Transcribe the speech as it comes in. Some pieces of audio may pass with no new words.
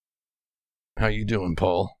How you doing,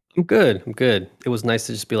 Paul? I'm good. It was nice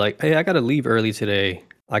to just be like, hey, I got to leave early today.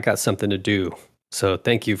 I got something to do. So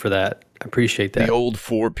thank you for that. I appreciate that. The old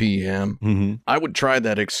 4 p.m. Mm-hmm. I would try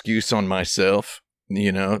that excuse on myself.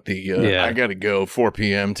 You know, I got to go 4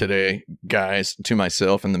 p.m. today, guys, to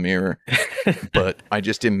myself in the mirror. But I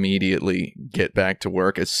just immediately get back to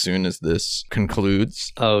work as soon as this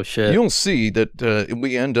concludes. Oh, shit. You'll see that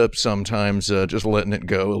we end up sometimes just letting it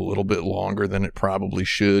go a little bit longer than it probably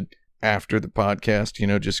should after the podcast, you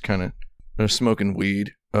know, just kind of smoking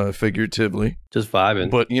weed, figuratively. Just vibing.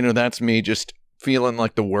 But, you know, that's me just feeling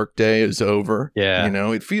like the workday is over. Yeah. You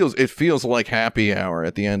know, it feels like happy hour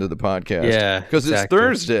at the end of the podcast. Yeah. Because It's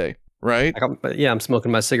Thursday, right? I'm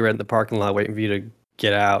smoking my cigarette in the parking lot waiting for you to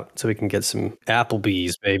get out so we can get some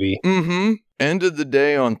Applebee's, baby. Mm-hmm. End of the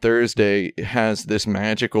day on Thursday has this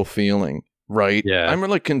magical feeling, right? Yeah. I'm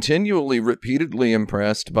like continually, repeatedly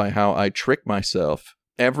impressed by how I trick myself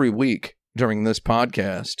every week during this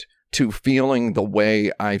podcast to feeling the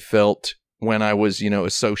way I felt when I was, you know,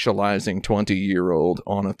 a socializing 20-year-old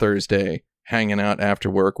on a Thursday, hanging out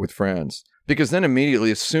after work with friends. Because then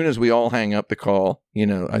immediately, as soon as we all hang up the call, you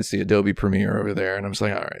know, I see Adobe Premiere over there, and I'm just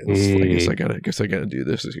like, all right, I guess I gotta do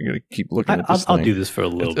this. I gotta keep looking at this thing. I'll do this for a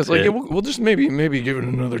little bit. It's like, yeah, we'll just maybe give it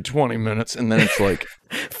another 20 minutes, and then it's like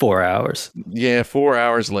 4 hours. Yeah, 4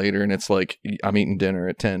 hours later, and it's like I'm eating dinner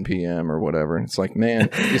at 10 p.m. or whatever, and it's like, man.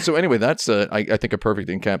 So anyway, that's I think a perfect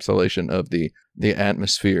encapsulation of the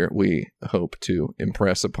atmosphere we hope to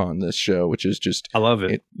impress upon this show, which is just I love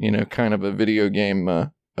it. You know, kind of a video game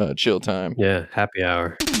chill time. Yeah, happy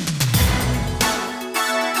hour.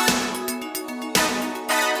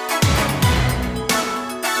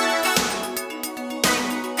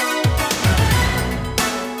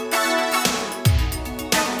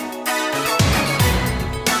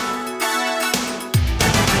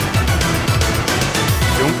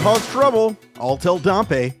 Don't cause trouble. I'll tell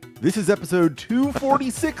Dompe. This is episode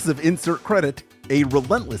 246 of Insert Credit, a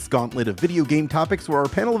relentless gauntlet of video game topics where our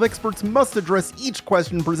panel of experts must address each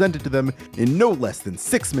question presented to them in no less than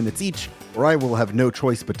 6 minutes each, or I will have no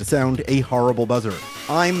choice but to sound a horrible buzzer.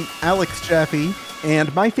 I'm Alex Jaffe,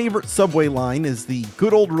 and my favorite subway line is the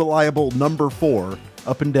good old reliable number 4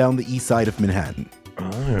 up and down the east side of Manhattan.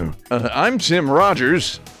 Oh. I'm Tim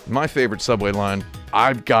Rogers. My favorite subway line,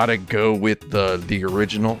 I've got to go with the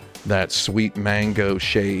original, that sweet mango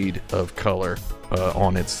shade of color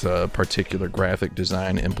on its particular graphic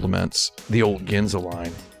design implements. The old Ginza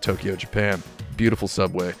line, Tokyo, Japan. Beautiful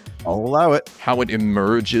subway. I'll allow it. How it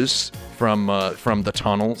emerges from the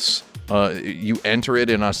tunnels. You enter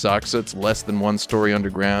it in Asakusa. It's less than 1 story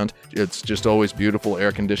underground. It's just always beautiful,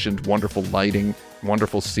 air-conditioned, wonderful lighting,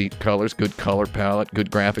 wonderful seat colors, good color palette,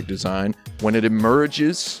 good graphic design. When it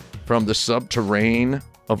emerges from the subterranean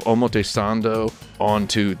of Omotesando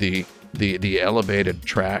onto the elevated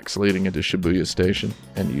tracks leading into Shibuya Station,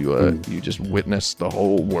 and you just witness the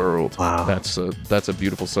whole world. Wow. That's a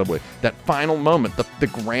beautiful subway. That final moment, the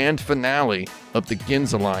grand finale of the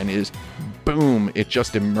Ginza line is, boom, it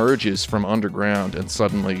just emerges from underground, and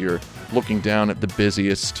suddenly you're looking down at the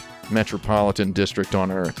busiest metropolitan district on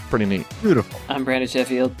Earth. Pretty neat. Beautiful. I'm Brandon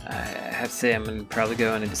Sheffield. I have to say I'm going to probably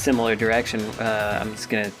go in a similar direction. I'm just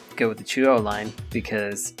going to go with the Chuo line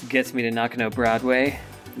because it gets me to Nakano Broadway,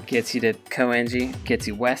 gets you to Koenji, gets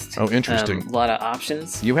you west. Oh, interesting. A lot of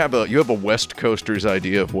options. You have a West Coaster's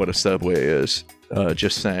idea of what a subway is.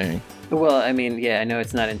 Just saying. Well, I mean, yeah, I know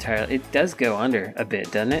it's not entirely... It does go under a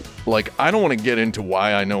bit, doesn't it? Like, I don't want to get into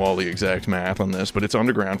why I know all the exact math on this, but it's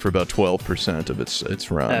underground for about 12% of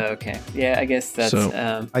its run. Oh, okay. Yeah, I guess that's...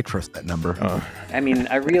 So, I trust that number. I mean,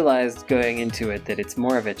 I realized going into it that it's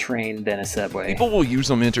more of a train than a subway. People will use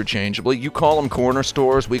them interchangeably. You call them corner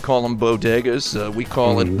stores. We call them bodegas. We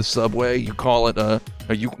call it the subway. You call it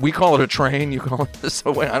we call it a train. You call it the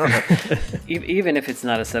subway. I don't know. Even if it's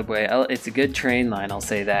not a subway, it's a good train line, I'll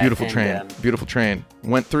say that. Beautiful train. Beautiful train.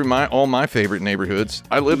 Went through all my favorite neighborhoods.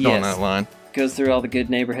 I lived on that line. Goes through all the good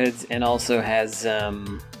neighborhoods and also has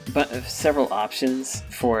several options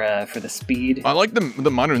for the speed. I like the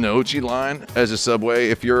Marunouchi line as a subway.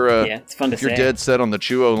 If you're it's fun to if you're dead set on the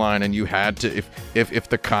Chuo line and you had to, if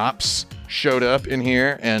the cops showed up in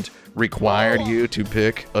here and required you to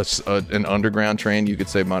pick an underground train, you could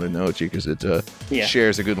say Marunouchi because it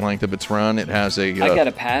shares a good length of its run. It has a. I got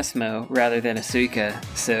a Passmo rather than a Suica,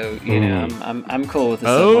 so you know I'm cool with the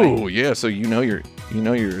subway. Oh yeah, so you know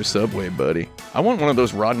you're a subway buddy. I want one of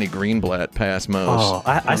those Rodney Greenblatt Passmos. Oh,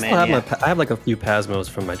 I still have I have like a few Pasmos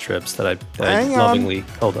from my trips that I lovingly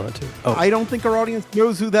hold on to. Oh, I don't think our audience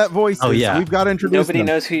knows who that voice is. Yeah. So we've got to introduce Nobody them.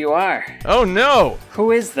 knows who you are. Oh no!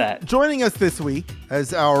 Who is that? Joining us this week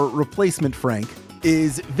as our replacement Frank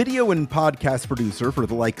is video and podcast producer for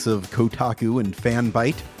the likes of Kotaku and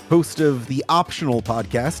Fanbyte, host of the Optional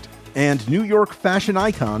podcast, and New York fashion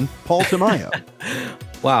icon, Paul Tamayo.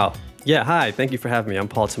 Wow. Yeah, hi. Thank you for having me. I'm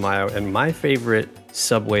Paul Tamayo, and my favorite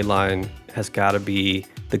subway line has got to be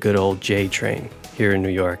the good old J train here in New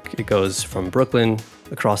York. It goes from Brooklyn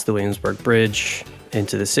across the Williamsburg Bridge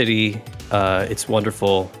into the city. It's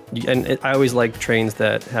wonderful. And I always like trains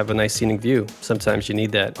that have a nice scenic view. Sometimes you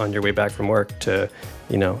need that on your way back from work to,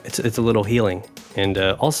 it's a little healing. And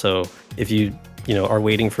also, if you are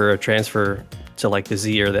waiting for a transfer to like the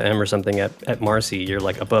Z or the M or something at Marcy, you're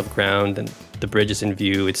like above ground and the bridge is in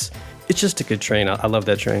view. It's just a good train. I love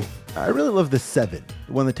that train. I really love the 7,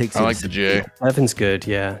 the one that takes I like the J. 7's good,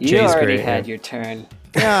 yeah. You J's already great, had yeah. your turn.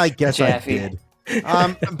 Yeah, I guess I Jaffe. did.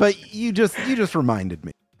 But you just reminded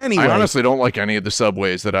me. Anyway, I honestly don't like any of the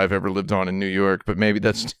subways that I've ever lived on in New York, but maybe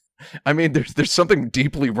that's... I mean, there's something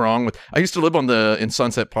deeply wrong with... I used to live in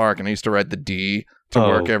Sunset Park, and I used to ride the D to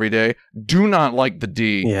work every day. Do not like the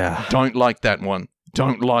D. Yeah. Don't like that one.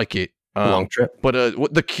 Don't like it. Long trip. But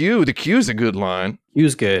the Q's a good line.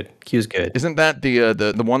 Q's good. Isn't that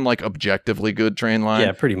the one like objectively good train line?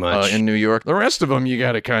 Yeah, pretty much. In New York. The rest of them you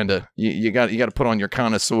got to kind of you got to put on your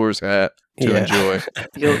connoisseur's hat to enjoy.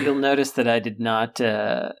 You'll notice that I did not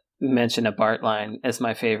mention a BART line as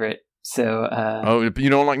my favorite. So you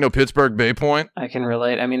don't like no Pittsburgh Bay Point? I can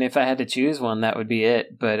relate. I mean, if I had to choose one, that would be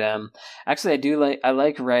it. But actually, I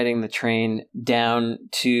like riding the train down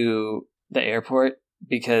to the airport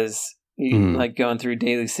because you like going through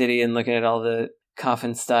Daly City and looking at all the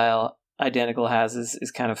coffin style identical houses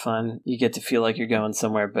is kind of fun. You get to feel like you're going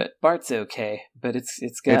somewhere. But BART's okay. But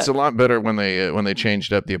it's a lot better when they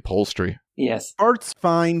changed up the upholstery. Yes, Art's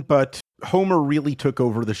fine, but Homer really took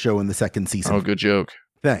over the show in the 2nd season. Oh, good joke.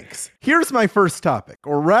 Thanks. Here's my first topic,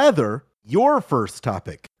 or rather, your first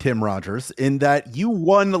topic, Tim Rogers, in that you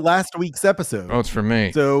won last week's episode. Oh, it's for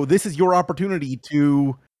me. So this is your opportunity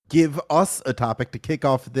to give us a topic to kick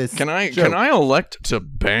off this Can I show. elect to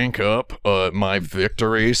bank up my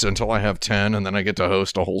victories until I have 10 and then I get to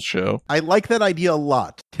host a whole show? I like that idea a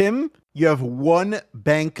lot. Tim, you have one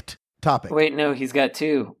banked topic. Wait, no, he's got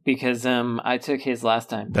 2 because I took his last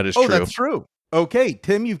time. That is Oh, true. that's true. Okay,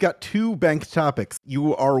 Tim, you've got 2 banked topics.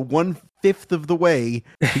 You are 1/5 of the way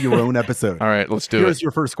to your own episode. All right, let's do Here's it.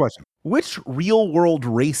 your first question. Which real-world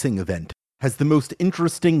racing event has the most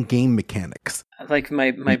interesting game mechanics? Like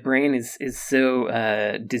my brain is so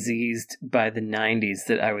diseased by the 90s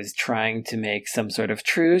that I was trying to make some sort of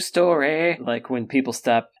true story. Like when people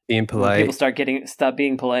Being polite. When people stop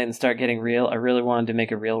being polite and start getting real. I really wanted to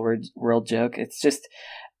make a real world joke. It's just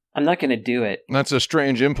I'm not going to do it. That's a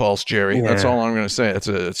strange impulse, Jerry. Yeah. That's all I'm going to say.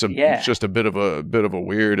 It's just a bit of a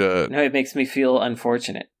weird. No, it makes me feel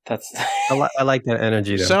unfortunate. That's I like that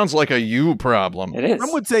energy, though. Sounds like a you problem. it is.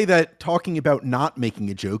 Some would say that talking about not making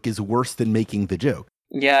a joke is worse than making the joke.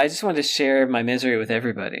 Yeah, I just wanted to share my misery with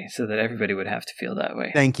everybody so that everybody would have to feel that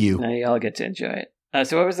way. Thank you. Now you all get to enjoy it.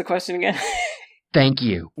 So what was the question again? Thank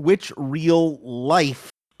you. Which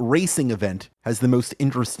real-life racing event has the most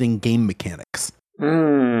interesting game mechanics?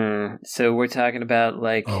 So we're talking about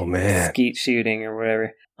like Oh, man. skeet shooting or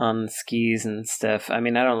whatever on skis and stuff. I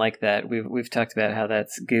mean, I don't like that. We've talked about how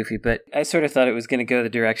that's goofy, but I sort of thought it was going to go the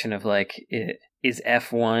direction of like, is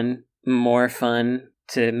F1 more fun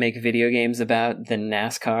to make video games about than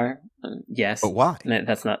NASCAR? Yes. But why? No,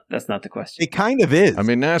 that's not the question. It kind of is. I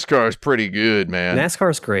mean, NASCAR is pretty good, man.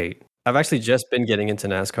 NASCAR's great. I've actually just been getting into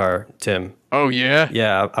NASCAR, Tim. Oh yeah.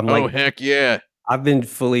 Yeah, I'm Oh like, heck yeah. I've been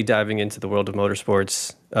fully diving into the world of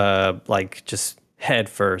motorsports, like just head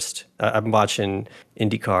first. I'm watching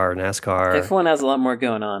IndyCar, NASCAR. F1 has a lot more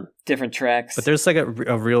going on. Different tracks. But there's like a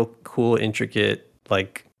real cool, intricate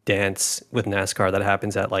like dance with NASCAR that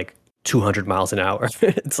happens at like 200 miles an hour.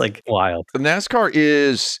 It's like wild. NASCAR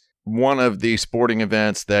is one of the sporting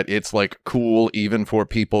events that it's like cool even for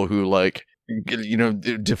people who like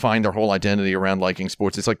define their whole identity around liking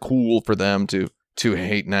sports. It's like cool for them to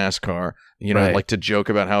hate NASCAR, Right. like to joke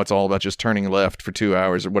about how it's all about just turning left for 2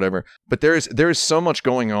 hours or whatever. But there is so much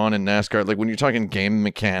going on in NASCAR. Like when you're talking game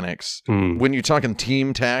mechanics, when you're talking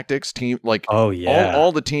team tactics, Oh yeah.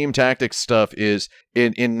 all the team tactics stuff is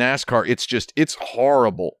in NASCAR. It's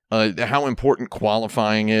horrible. How important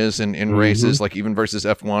qualifying is in races, like even versus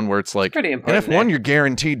F1, where it's like Pretty in important. F1 you're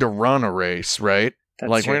guaranteed to run a race, right? That's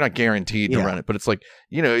Like true. we're not guaranteed to Yeah. run it, but it's like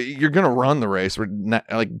you're gonna run the race.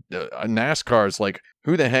 NASCAR is like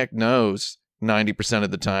who the heck knows 90%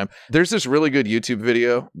 of the time. There's this really good YouTube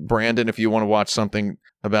video, Brandon, if you want to watch something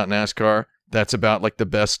about NASCAR that's about like the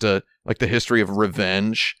best like the history of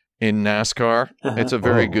revenge in NASCAR. Uh-huh. It's a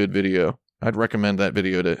very Oh. good video. I'd recommend that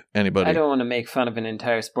video to anybody. I don't want to make fun of an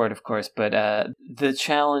entire sport, of course, but the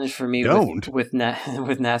challenge for me with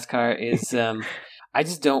NASCAR is I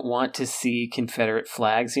just don't want to see Confederate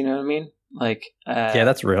flags. You know what I mean? Like, yeah,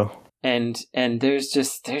 that's real. And there's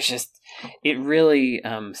just it really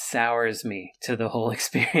sours me to the whole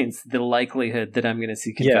experience, the likelihood that I'm going to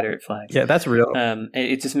see Confederate flags. Yeah, that's real.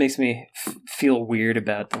 It just makes me feel weird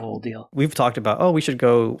about the whole deal. We've talked about, we should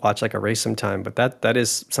go watch like a race sometime, but that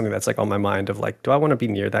is something that's like on my mind of like, do I want to be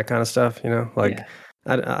near that kind of stuff? You know, like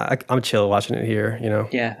I'm chill watching it here, you know?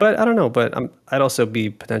 Yeah. But I don't know, but I'd also be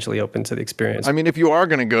potentially open to the experience. I mean, if you are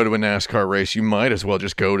going to go to a NASCAR race, you might as well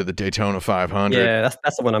just go to the Daytona 500. Yeah,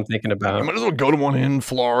 that's the one I'm thinking about. You might as well go to one in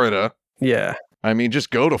Florida. Yeah. I mean,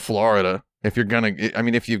 just go to Florida if you're going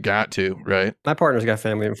to, if you've got to, right? My partner's got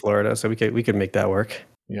family in Florida, so we could make that work.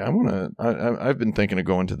 Yeah, I've been thinking of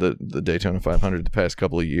going to the Daytona 500 the past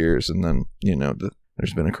couple of years, and then,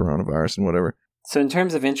 there's been a coronavirus and whatever. So in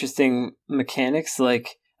terms of interesting mechanics,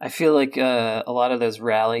 like, I feel like a lot of those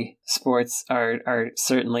rally sports are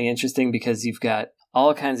certainly interesting because you've got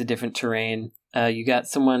all kinds of different terrain. You got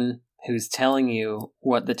someone who's telling you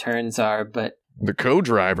what the turns are, but the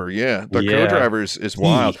co-driver, co-driver is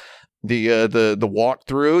wild. The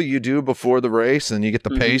walkthrough you do before the race, and you get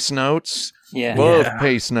the pace notes. Yeah, love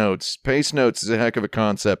pace notes. Pace notes is a heck of a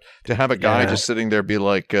concept. To have a guy just sitting there be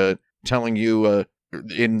like telling you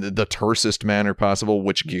in the tersest manner possible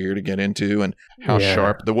which gear to get into and how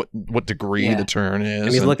sharp what degree the turn is.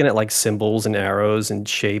 And he's looking at like symbols and arrows and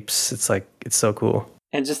shapes. It's like, it's so cool.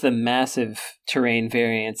 And just the massive terrain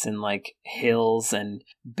variance and like hills and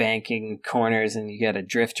banking corners, and you got to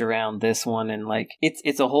drift around this one, and like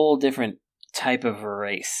it's a whole different type of a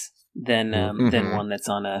race than one that's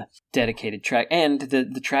on a dedicated track. And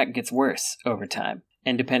the track gets worse over time,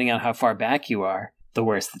 and depending on how far back you are, the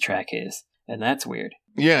worse the track is. And that's weird.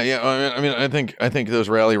 Yeah. I mean, I think those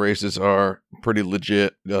rally races are pretty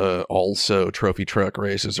legit. Also, trophy truck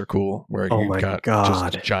races are cool, where you've got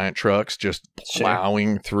just giant trucks just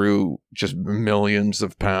plowing through just millions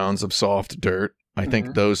of pounds of soft dirt. I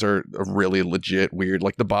think those are really legit weird,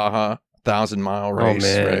 like the Baja 1,000-mile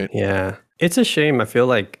race, right? Yeah, it's a shame. I feel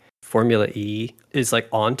like Formula E is like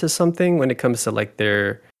onto something when it comes to like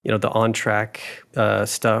their, the on-track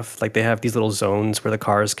stuff. Like they have these little zones where the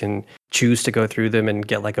cars can choose to go through them and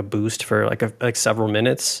get like a boost for like several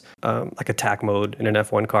minutes, like attack mode in an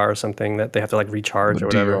F1 car or something that they have to like recharge or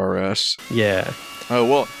whatever. DRS. Yeah. Oh,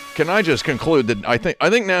 well, can I just conclude that I think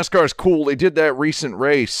NASCAR is cool. They did that recent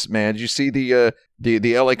race, man. Did you see the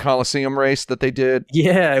LA Coliseum race that they did?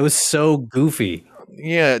 Yeah, it was so goofy.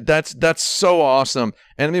 Yeah, that's so awesome.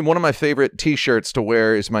 And I mean, one of my favorite T-shirts to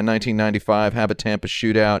wear is my 1995 Habitampa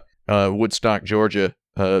Shootout, Woodstock, Georgia,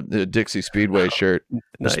 the Dixie Speedway shirt.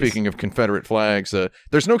 Nice. Speaking of Confederate flags,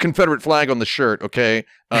 there's no Confederate flag on the shirt, okay?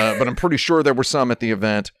 But I'm pretty sure there were some at the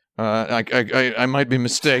event. I might be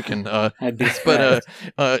mistaken. I'd be surprised.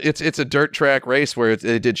 But it's a dirt track race where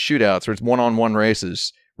they did shootouts, where it's one-on-one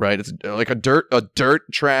races, right? It's like a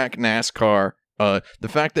dirt track NASCAR. The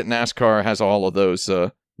fact that NASCAR has all of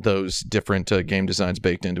those different game designs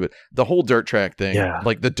baked into it, the whole dirt track thing,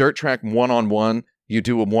 like the dirt track one-on-one, you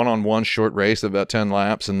do a one-on-one short race of about 10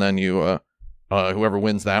 laps, and then you whoever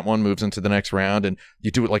wins that one moves into the next round, and you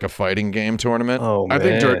do it like a fighting game tournament. Oh, man. I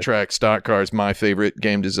think dirt track stock car is my favorite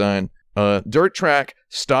game design. Dirt track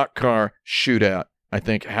stock car shootout, I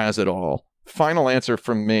think, has it all. Final answer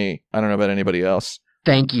from me. I don't know about anybody else.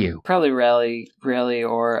 Thank you. Probably rally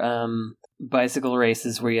or bicycle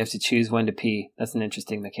races where you have to choose when to pee. That's an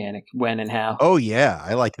interesting mechanic. When and how. Oh, yeah.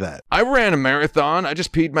 I like that. I ran a marathon. I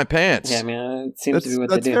just peed my pants. Yeah, I mean, it seems to be what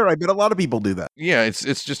they do. That's fair. I bet a lot of people do that. Yeah,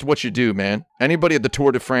 it's just what you do, man. Anybody at the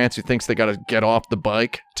Tour de France who thinks they got to get off the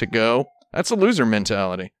bike to go, that's a loser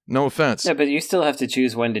mentality. No offense. Yeah, but you still have to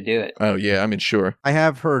choose when to do it. Oh, yeah, I mean, sure. I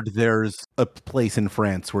have heard there's a place in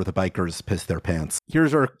France where the bikers piss their pants.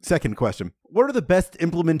 Here's our second question. What are the best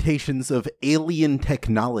implementations of alien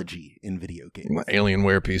technology in video games?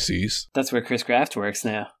 Alienware PCs. That's where Chris Kraft works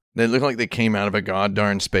now. They look like they came out of a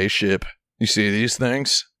goddamn spaceship. You see these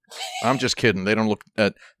things? I'm just kidding. They don't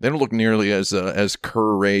look nearly as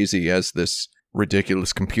crazy as this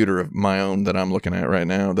ridiculous computer of my own that I'm looking at right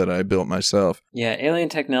now that I built myself. Yeah, alien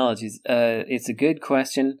technologies. It's a good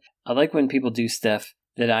question. I like when people do stuff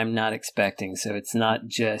that I'm not expecting, so it's not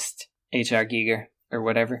just HR Giger or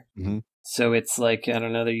whatever. Mm-hmm. So it's like, I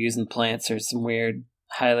don't know, they're using plants or some weird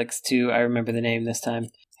Hilux 2, I remember the name this time,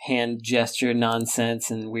 hand gesture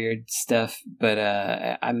nonsense and weird stuff. But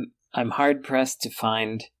I'm hard pressed to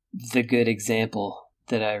find the good example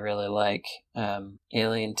that I really like.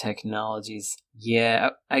 Alien technologies.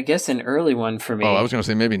 Yeah, I guess an early one for me. Oh, I was going to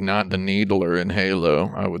say maybe not the Needler in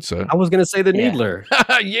Halo, I would say. I was going to say the Yeah. Needler.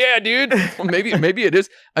 Yeah, dude. Well, maybe it is.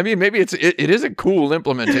 I mean, maybe it is a cool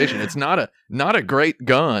implementation. It's not a great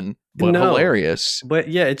gun, but No. hilarious. But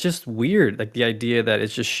yeah, it's just weird. Like the idea that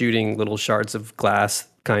it's just shooting little shards of glass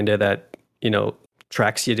kind of that,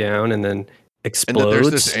 tracks you down and then And explodes. that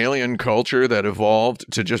there's this alien culture that evolved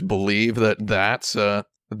to just believe that that's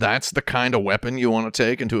the kind of weapon you want to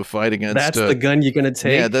take into a fight against. That's the gun you're going to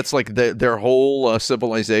take. Yeah, that's like their whole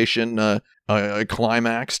civilization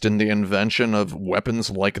climaxed in the invention of weapons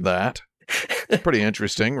like that. It's pretty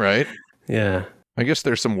interesting, right? Yeah. I guess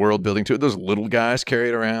there's some world building to it. Those little guys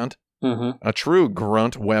carried around. Mm-hmm. A true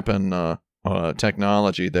grunt weapon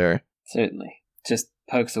technology there. Certainly. Just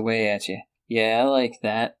pokes away at you. Yeah, I like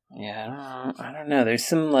that. Yeah, I don't know. There's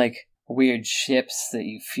some like weird ships that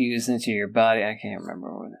you fuse into your body. I can't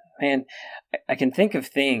remember what. Man, I can think of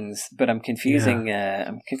things, but I'm confusing.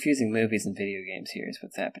 I'm confusing movies and video games here. Is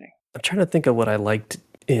what's happening. I'm trying to think of what I liked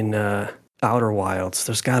in Outer Wilds.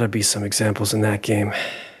 There's got to be some examples in that game.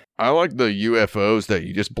 I like the UFOs that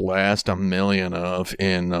you just blast a million of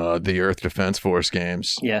in the Earth Defense Force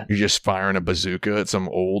games. Yeah. You're just firing a bazooka at some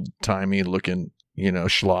old-timey looking,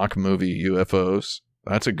 schlock movie UFOs.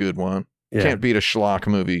 That's a good one. Yeah. Can't beat a schlock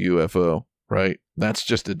movie UFO, right? That's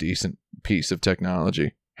just a decent piece of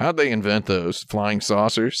technology. How'd they invent those? Flying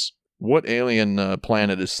saucers? What alien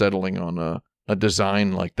planet is settling on a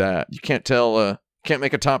design like that? You can't tell, can't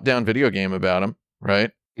make a top-down video game about them,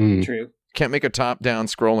 right? Mm. True. Can't make a top-down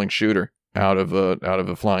scrolling shooter out of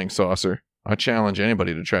a flying saucer. I challenge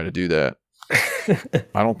anybody to try to do that.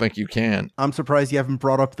 I don't think you can. I'm surprised you haven't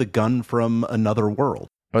brought up the gun from Another World.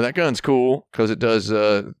 Oh, that gun's cool because it does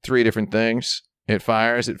 3 different things. It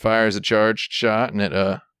fires a charged shot, and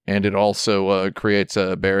it also creates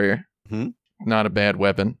a barrier. Mm-hmm. Not a bad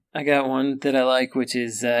weapon. I got one that I like, which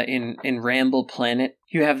is in Ramble Planet.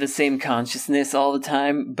 You have the same consciousness all the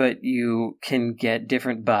time, but you can get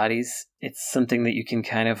different bodies. It's something that you can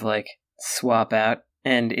kind of like swap out,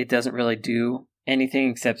 and it doesn't really do anything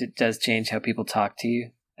except it does change how people talk to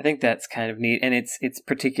you. I think that's kind of neat, and it's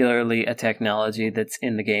particularly a technology that's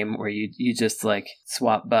in the game where you just like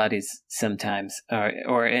swap bodies sometimes,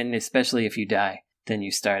 or and especially if you die, then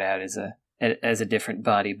you start out as a different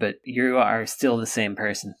body, but you are still the same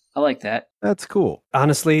person. I like that. That's cool.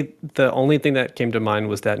 Honestly, the only thing that came to mind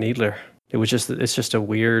was that Needler. It's just a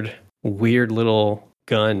weird little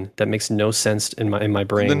gun that makes no sense in my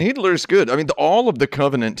brain. The Needler's good. I mean, all of the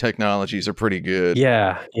Covenant technologies are pretty good.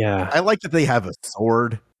 Yeah. I like that they have a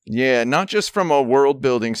sword. Yeah, not just from a world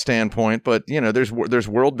building standpoint, but there's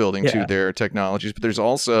world building to their technologies, but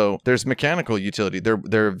there's mechanical utility.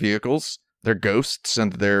 They're vehicles, they're ghosts,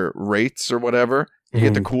 and they're wraiths or whatever. You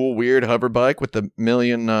get the cool weird hover bike with the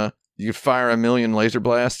million. You fire a million laser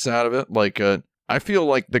blasts out of it. Like I feel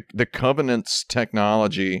like the Covenant's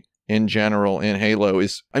technology in general in Halo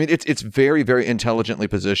is. I mean, it's very very intelligently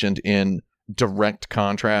positioned in direct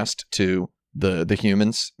contrast to the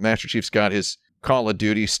humans. Master Chief's got his Call of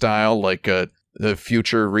Duty style, like the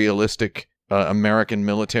future realistic American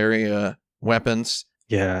military weapons.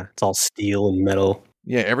 Yeah, it's all steel and metal.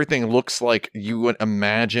 Yeah, everything looks like you would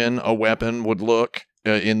imagine a weapon would look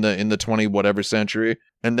in the 20 whatever century.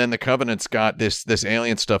 And then the Covenant's got this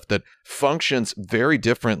alien stuff that functions very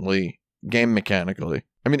differently game mechanically.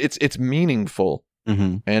 I mean, it's meaningful,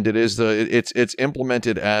 and it is it's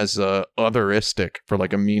implemented as otheristic for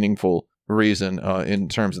like a meaningful reason in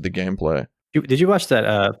terms of the gameplay. Did you watch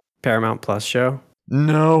that Paramount Plus show?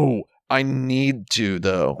 No, I need to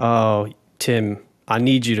though. Oh, Tim, I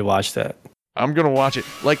need you to watch that. I'm gonna watch it.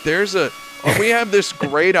 Like, we have this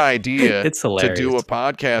great idea It's to hilarious. do a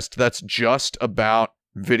podcast that's just about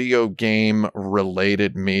video game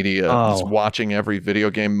related media. Oh. It's watching every video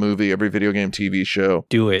game movie, every video game TV show.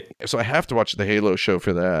 Do it. So I have to watch the Halo show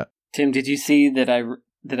for that. Tim, did you see that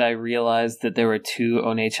I realized that there were 2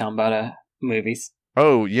 One Chambara movies?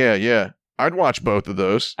 Oh yeah. I'd watch both of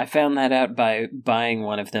those. I found that out by buying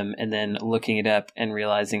one of them and then looking it up and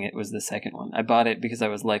realizing it was the second one. I bought it because I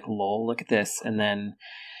was like, lol, look at this. And then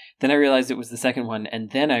I realized it was the second one. And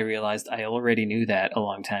then I realized I already knew that a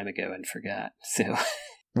long time ago and forgot. So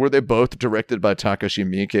Were they both directed by Takashi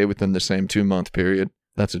Miike within the same 2-month period?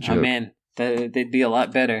 That's a joke. oh man, they'd be a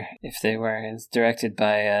lot better if they were. It's directed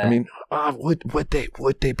by... I mean, would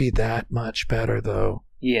they be that much better though?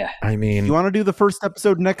 yeah. I mean, You want to do the first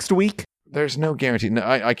episode next week? there's no guarantee. No,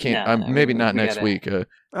 I can't. No, maybe not we next gotta- week.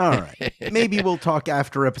 All right. Maybe we'll talk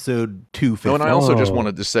after episode 250. No, and I also just Oh.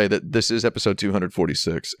 wanted to say that this is episode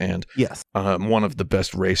 246 and Yes. one of the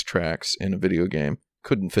best racetracks in a video game.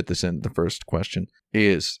 couldn't fit this in the first question,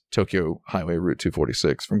 is Tokyo Highway Route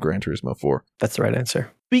 246 from Gran Turismo 4. That's the right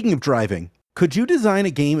answer. Speaking of driving, could you design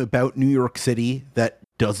a game about New York City that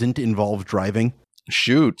doesn't involve driving?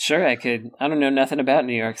 Shoot. Sure, I could. I don't know nothing about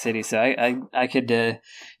New York City, so I could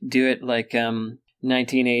do it like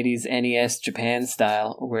 1980s NES Japan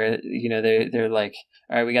style, where they're like,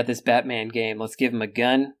 all right, we got this Batman game. Let's give him a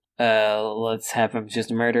gun. Let's have him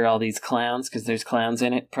just murder all these clowns because there's clowns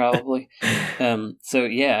in it, probably. So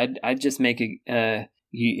yeah, I'd just make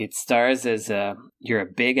it stars as you're a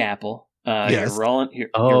big apple. Yes. You're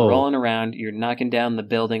rolling around. You're knocking down the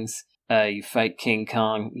buildings. You fight King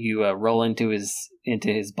Kong. You roll into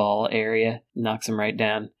his ball area, knocks him right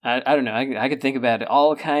down. I don't know. I could think about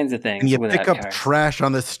all kinds of things. And you without pick up cars. trash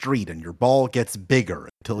on the street, and your ball gets bigger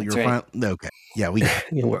until That's you're right. Okay, yeah, we.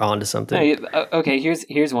 We're on to something. Okay,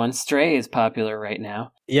 here's one. Stray is popular right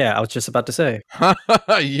now. Yeah, I was just about to say.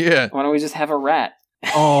 Yeah. Why don't we just have a rat?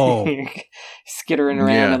 Oh, Skittering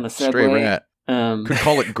around on the subway. Stray rat. Could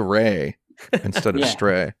call it Gray instead of Yeah.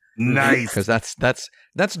 Stray. nice. Because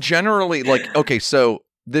that's generally like, okay, so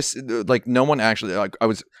this, like, no one actually, like, I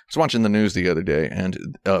was watching the news the other day,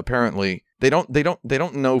 and apparently they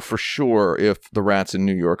don't know for sure if the rats in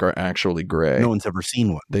New York are actually gray. No one's ever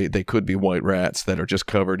seen one. They could be white rats that are just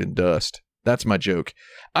covered in dust. That's my joke.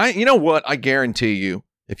 You know what? I guarantee you,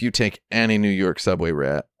 if you take any New York subway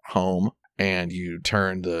rat home and you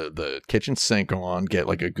turn the kitchen sink on, get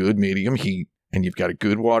like a good medium heat, and you've got a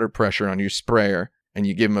good water pressure on your sprayer, and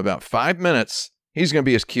you give him about 5 minutes, he's going to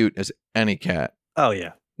be as cute as any cat. Oh,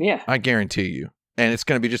 yeah. Yeah. I guarantee you. And it's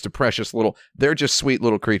going to be just a precious they're just sweet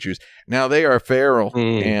little creatures. Now, they are feral,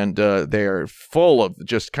 and they are full of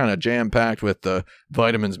just kind of jam-packed with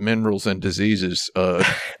vitamins, minerals, and diseases,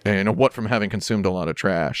 and what from having consumed a lot of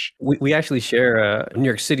trash. We actually share a New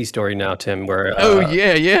York City story now, Tim, where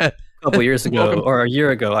Yeah. a couple years ago, Welcome. or a year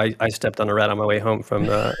ago, I stepped on a rat on my way home from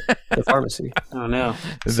the pharmacy. Oh no.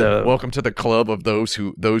 So- Welcome to the club of those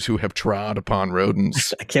who have trod upon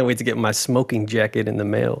rodents. I can't wait to get my smoking jacket in the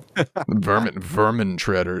mail. vermin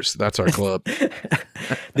treaders. That's our club.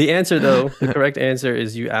 The answer, though, the correct answer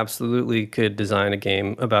is you absolutely could design a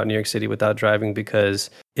game about New York City without driving, because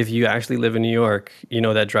if you actually live in New York, you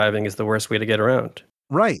know that driving is the worst way to get around.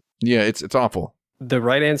 Right. Yeah, it's awful. The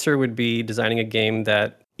right answer would be designing a game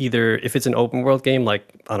that either, if it's an open world game,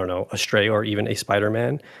 like, I don't know, a Stray or even a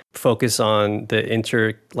Spider-Man, focus on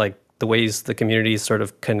the ways the communities sort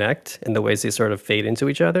of connect and the ways they sort of fade into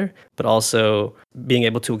each other, but also being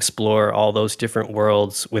able to explore all those different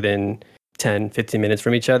worlds within 10, 15 minutes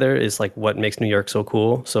from each other is like what makes New York so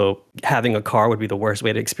cool. So having a car would be the worst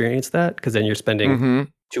way to experience that, because then you're spending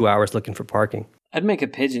 2 hours looking for parking. I'd make a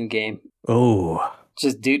pigeon game. Oh,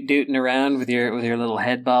 Just dooting around with your little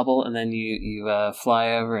head bobble, and then you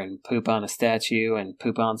fly over and poop on a statue and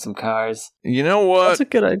poop on some cars. You know what? that's a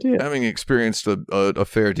good idea. Having experienced a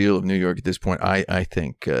fair deal of New York at this point, I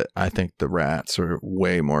think the rats are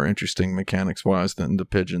way more interesting mechanics wise than the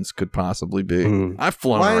pigeons could possibly be. I've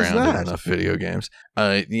flown Why is around in that? enough video games.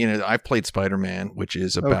 I've played Spider-Man, which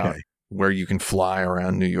is about where you can fly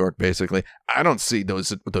around New York. Basically, I don't see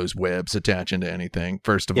those webs attaching to anything.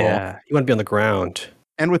 First of all, Yeah, you want to be on the ground.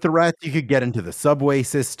 And with the rats, you could get into the subway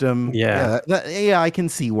system. Yeah. I can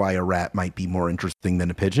see why a rat might be more interesting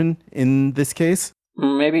than a pigeon in this case.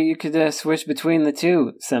 Maybe you could switch between the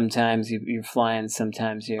two. Sometimes you're flying,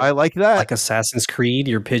 sometimes you're... I like that. Like Assassin's Creed,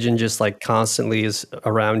 your pigeon just like constantly is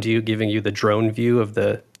around you, giving you the drone view of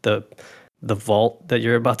the vault that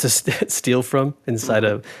you're about to steal from inside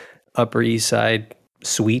of Upper East Side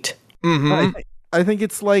suite. I think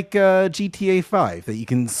it's like GTA 5, that you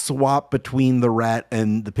can swap between the rat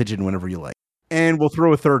and the pigeon whenever you like. And we'll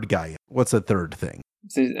throw a third guy in. What's a third thing?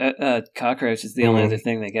 So, cockroach is the only other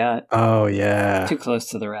thing they got. Oh, yeah. Too close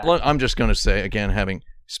to the rat. Look, I'm just going to say, again, having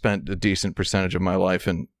spent a decent percentage of my life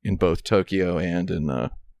in both Tokyo and in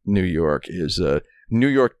New York, is New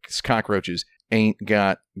York's cockroaches ain't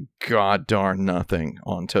got god darn nothing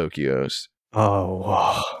on Tokyo's. Oh,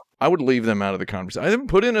 wow. I would leave them out of the conversation. I didn't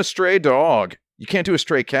put in a stray dog. You can't do a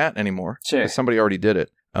stray cat anymore. Sure. Somebody already did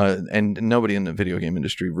it. And nobody in the video game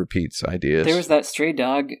industry repeats ideas. There was that Stray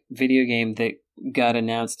Dog video game that got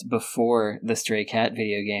announced before the Stray Cat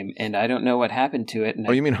video game, and I don't know what happened to it. And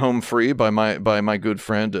Oh, you mean Home Free by my good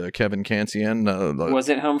friend Kevin Cancian? was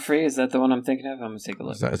it Home Free? Is that the one I'm thinking of? I'm going to take a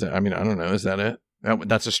look. Is that, I mean, I don't know. Is that it?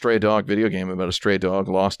 That's a stray dog video game about a stray dog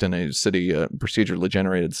lost in a city, procedurally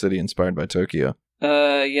generated city inspired by Tokyo.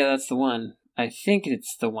 Yeah, that's the one. I think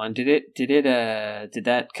it's the one. Did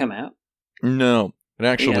that come out? No, it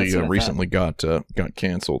actually that's what I recently got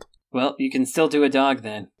canceled. Well, you can still do a dog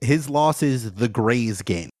then. His loss is the Grays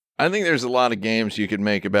game. I think there's a lot of games you could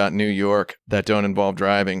make about New York that don't involve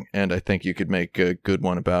driving, and I think you could make a good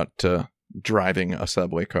one about driving a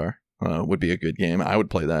subway car. Would be a good game. I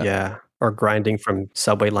would play that. Yeah. Or grinding from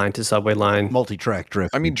subway line to subway line. Multi-track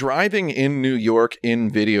drift. I mean, driving in New York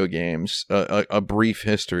in video games, a brief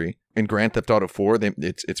history. In Grand Theft Auto 4,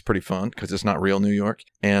 it's pretty fun because it's not real New York.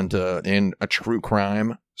 And in a true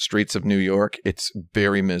crime, Streets of New York, it's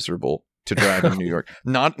very miserable to drive in New York.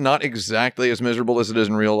 Not exactly as miserable as it is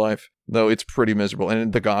in real life, though it's pretty miserable. And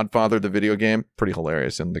in The Godfather, the video game, pretty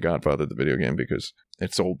hilarious in The Godfather, the video game, because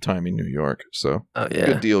it's old-timey New York. So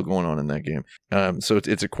good deal going on in that game. So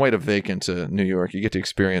it's quite a vacant New York. You get to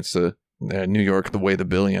experience New York the way the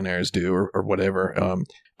billionaires do or whatever.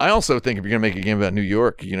 I also think if you're going to make a game about New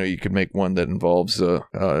York, you could make one that involves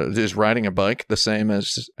is riding a bike the same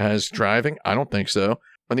as driving? I don't think so.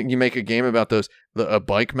 I think you make a game about a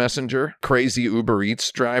bike messenger, crazy Uber Eats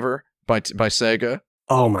driver by Sega.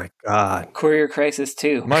 Oh my God. Courier Crisis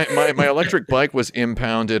 2. My electric bike was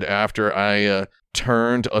impounded after I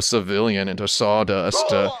turned a civilian into sawdust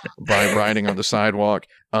by riding on the sidewalk.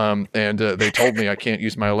 And they told me I can't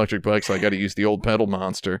use my electric bike, so I got to use the old pedal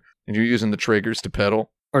monster. And you're using the triggers to pedal.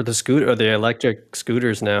 Or the electric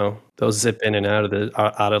scooters now. Those zip in and out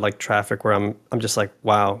of like traffic where I'm just like,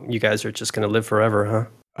 wow, you guys are just gonna live forever, huh?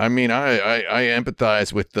 I mean, I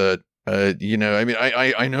empathize with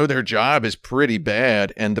I know their job is pretty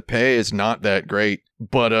bad and the pay is not that great.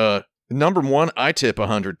 But number one, I tip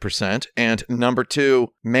 100%. And number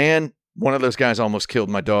two, man, one of those guys almost killed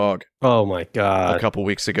my dog. Oh my God. A couple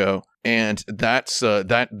weeks ago. And that's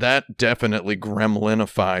that definitely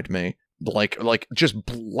gremlinified me. Like just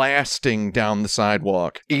blasting down the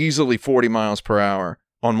sidewalk, easily 40 miles per hour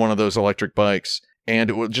on one of those electric bikes. And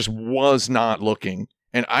it just was not looking.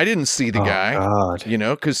 And I didn't see the guy, God.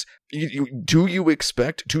 Because do you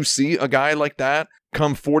expect to see a guy like that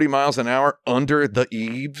come 40 miles an hour under the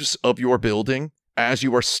eaves of your building as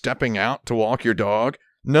you are stepping out to walk your dog?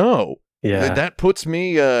 No. Yeah. That puts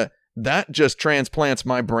me, that just transplants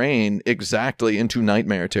my brain exactly into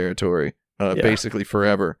nightmare territory, basically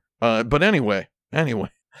forever. But anyway, I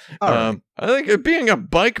think being a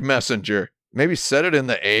bike messenger, maybe set it in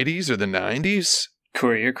the 80s or the 90s.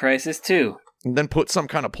 Courier Crisis 2. And then put some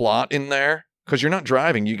kind of plot in there, because you're not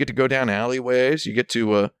driving. You get to go down alleyways. You get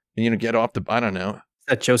to, get off the, I don't know.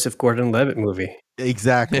 That Joseph Gordon-Levitt movie.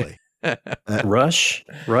 Exactly. Rush?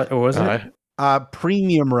 What was it?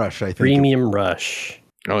 Premium Rush, I think. Premium Rush.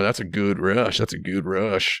 Oh, that's a good rush. It's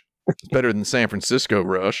better than San Francisco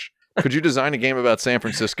Rush. Could you design a game about San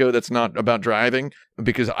Francisco that's not about driving?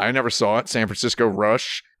 Because I never saw it. San Francisco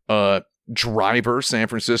Rush, Driver San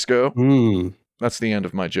Francisco. That's the end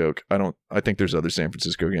of my joke. I think there's other San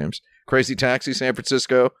Francisco games. Crazy Taxi San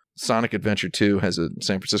Francisco, Sonic Adventure 2 has a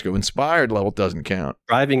San Francisco inspired level, doesn't count.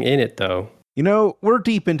 Driving in it, though. We're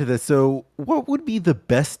deep into this, so what would be the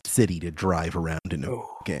best city to drive around in a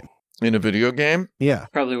game? In a video game? Yeah.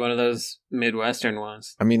 Probably one of those Midwestern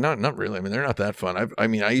ones. I mean, not really. I mean, they're not that fun.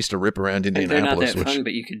 I used to rip around Indianapolis. They're not that fun,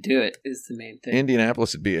 but you could do it, is the main thing.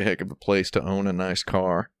 Indianapolis would be a heck of a place to own a nice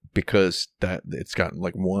car, because it's got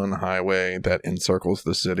like one highway that encircles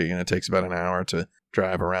the city, and it takes about an hour to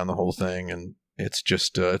drive around the whole thing, and it's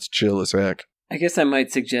just it's chill as heck. I guess I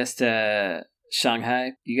might suggest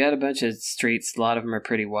Shanghai. You got a bunch of streets, a lot of them are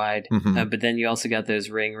pretty wide, but then you also got those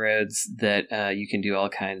ring roads that you can do all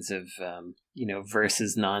kinds of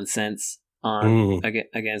versus nonsense on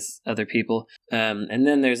against other people, and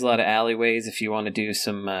then there's a lot of alleyways if you want to do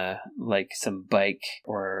some some bike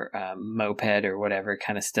or moped or whatever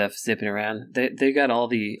kind of stuff zipping around. They got all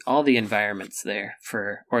the environments there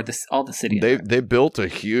all the city. They built a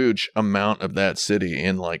huge amount of that city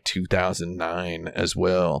in like 2009 as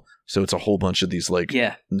well, so it's a whole bunch of these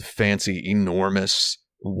fancy, enormous,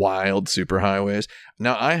 wild superhighways.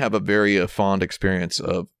 Now I have a very fond experience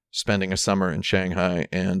of spending a summer in Shanghai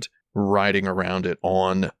and riding around it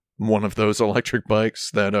on one of those electric bikes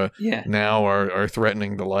that now are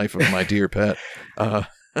threatening the life of my dear pet.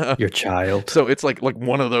 Your child. So it's like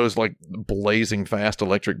one of those like blazing fast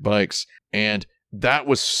electric bikes, and that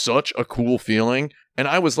was such a cool feeling. And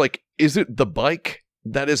I was like, is it the bike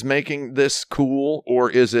that is making this cool, or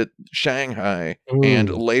is it Shanghai? And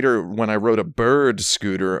later when I rode a bird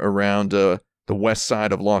scooter around the west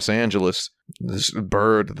side of Los Angeles, this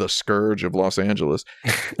bird, the scourge of Los Angeles,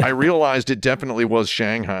 I realized it definitely was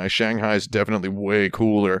Shanghai. Shanghai is definitely way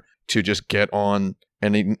cooler to just get on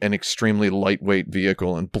an extremely lightweight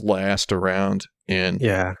vehicle and blast around in.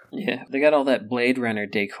 Yeah. Yeah, they got all that Blade Runner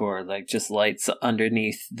decor, like just lights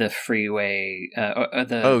underneath the freeway, or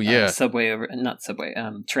the subway not subway,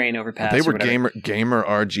 train overpass. They were or whatever. gamer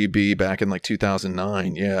RGB back in like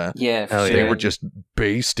 2009. Yeah, Yeah, for Hell sure. they were just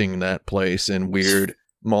basting that place in weird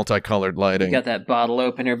multicolored You lighting. got that bottle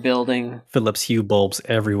opener building. Philips Hue bulbs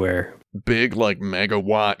everywhere. Big like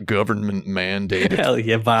megawatt government mandated. Hell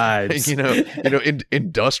yeah, vibes.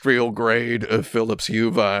 Industrial grade of Philips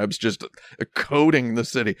Hue vibes, just coating the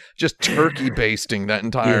city, just turkey basting that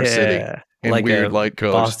entire city in like weird a light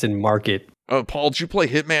colors. Boston market. Paul, did you play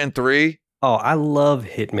Hitman 3? Oh, I love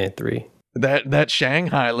Hitman 3. That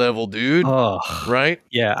Shanghai level, dude. Oh, Right?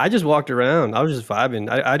 yeah. I just walked around. I was just vibing.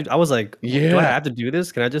 I was like, do I have to do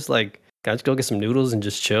this? Can I just go get some noodles and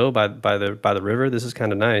just chill by the river? This is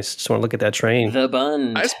kind of nice. Just want to look at that train. The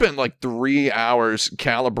bun. I spent like 3 hours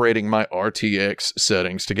calibrating my RTX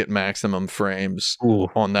settings to get maximum frames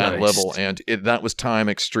on that nice. level, and that was time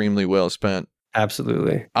extremely well spent.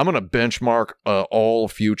 Absolutely. I'm going to benchmark all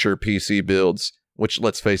future PC builds, which,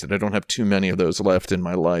 let's face it, I don't have too many of those left in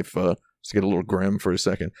my life. Just get a little grim for a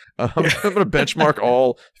second. I'm going to benchmark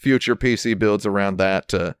all future PC builds around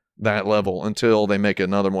that level until they make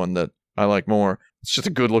another one that I like more. It's just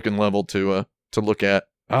a good looking level to look at.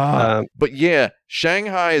 But yeah,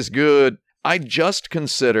 Shanghai is good. I just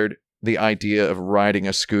considered the idea of riding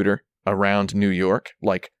a scooter around New York,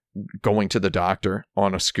 like going to the doctor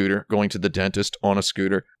on a scooter, going to the dentist on a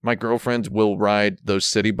scooter. My girlfriend will ride those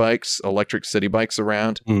city bikes, electric city bikes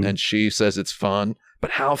around, and she says it's fun.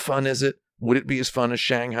 But how fun is it? Would it be as fun as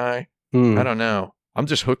Shanghai? I don't know. I'm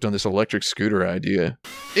just hooked on this electric scooter idea.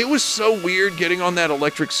 It was so weird getting on that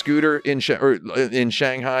electric scooter in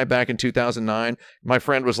Shanghai back in 2009. My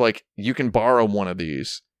friend was like, you can borrow one of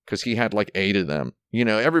these, because he had like 8 of them. You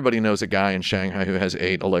know, everybody knows a guy in Shanghai who has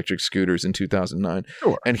 8 electric scooters in 2009.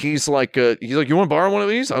 Sure. And he's like, you want to borrow one of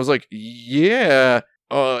these? I was like, yeah,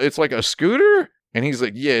 it's like a scooter? And he's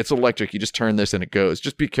like, yeah, it's electric. You just turn this and it goes.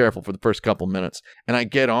 Just be careful for the first couple minutes. And I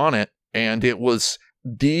get on it, and it was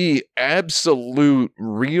the absolute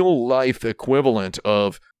real life equivalent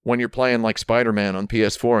of when you're playing like Spider-Man on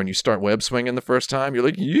PS4 and you start web swinging the first time. You're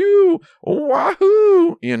like,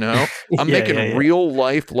 wahoo, you know? I'm making real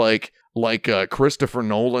life like Christopher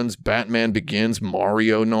Nolan's Batman Begins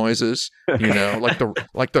Mario noises, you know,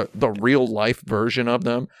 like the real life version of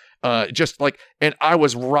them. And I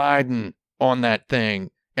was riding on that thing,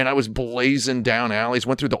 and I was blazing down alleys,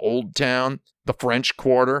 went through the Old Town, the French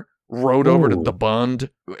Quarter, rode over to the Bund.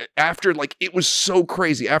 After it was so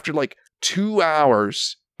crazy. After 2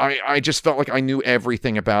 hours, I just felt like I knew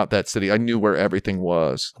everything about that city. I knew where everything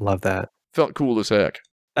was. I love that. Felt cool as heck.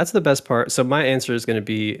 That's the best part. So my answer is going to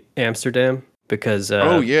be Amsterdam, because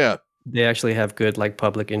they actually have good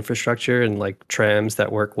public infrastructure and trams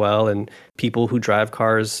that work well, and people who drive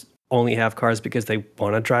cars only have cars because they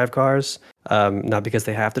want to drive cars, not because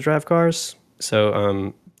they have to drive cars.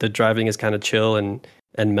 So the driving is kind of chill and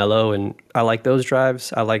mellow, and I like those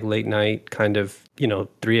drives. I like late night kind of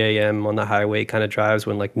 3 a.m. on the highway kind of drives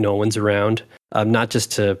when no one's around, not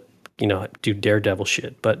just to do daredevil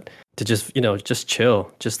shit, but to just just chill,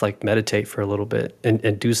 just meditate for a little bit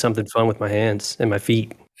and do something fun with my hands and my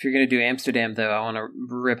feet. If you're gonna do Amsterdam, though, I want to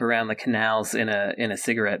rip around the canals in a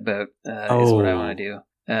cigarette boat. Is what I want to do.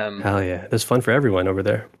 Hell yeah, there's fun for everyone over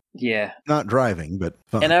there. Yeah, not driving, but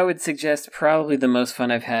fun. And I would suggest probably the most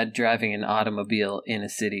fun I've had driving an automobile in a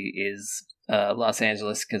city is Los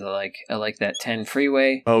Angeles, because I like that 10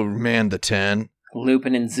 freeway. Oh man, the 10.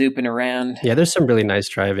 Looping and zooping around. Yeah, there's some really nice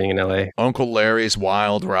driving in LA. Uncle Larry's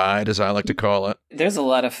Wild Ride, as I like to call it. There's a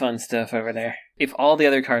lot of fun stuff over there, if all the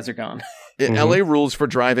other cars are gone. LA rules for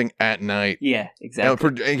driving at night. Yeah, exactly.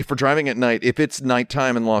 Now, for driving at night, if it's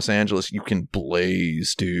nighttime in Los Angeles, you can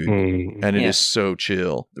blaze, dude. And it is so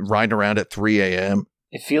chill. Riding around at 3 a.m.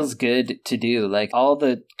 It feels good to do. All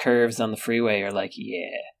the curves on the freeway are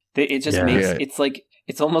it just makes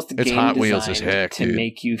it's almost a game Hot design Wheels as heck, to dude.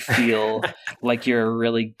 make you feel like you're a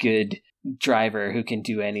really good driver who can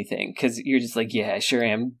do anything. Because you're just I sure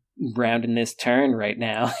am rounding this turn right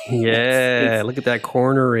now. Yeah, look at that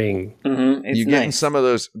cornering. You get in some of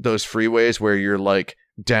those freeways where you're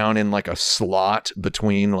down in a slot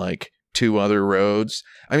between 2 other roads.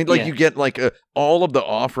 I mean, you get all of the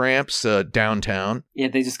off ramps downtown. Yeah,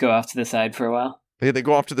 they just go off to the side for a while. They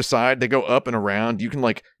go off to the side. They go up and around. You can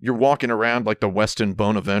you're walking around the Westin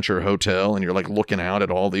Bonaventure Hotel, and you're looking out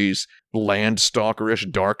at all these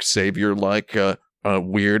landstalkerish, dark savior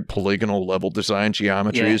weird polygonal level design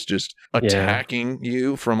geometries just attacking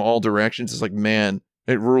you from all directions. It's man,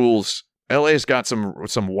 it rules. LA's got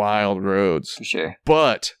some wild roads, For sure.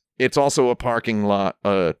 but it's also a parking lot.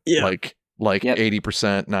 Yeah. Like Yep.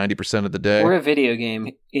 80%, 90% of the day. We're a video game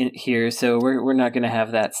here, so we're not going to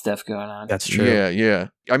have that stuff going on. That's true. Yeah.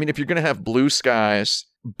 I mean, if you're gonna have blue skies,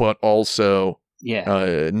 but also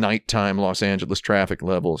Yeah. nighttime Los Angeles traffic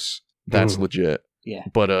levels, that's legit. Yeah.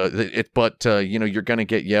 But you're gonna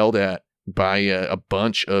get yelled at by a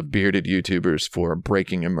bunch of bearded YouTubers for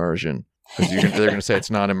breaking immersion because they're gonna say it's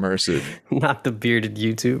not immersive. Not the bearded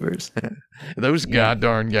YouTubers. Those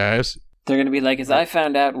goddarn guys. They're going to be like, as I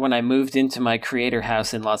found out when I moved into my creator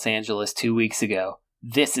house in Los Angeles 2 weeks ago,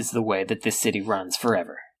 this is the way that this city runs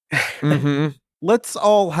forever. Mm-hmm. Let's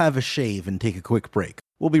all have a shave and take a quick break.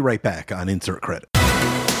 We'll be right back on Insert Credit.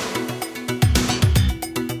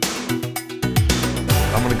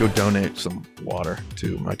 I'm gonna go donate some water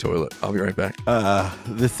to my toilet. I'll be right back.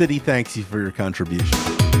 The city thanks you for your contribution.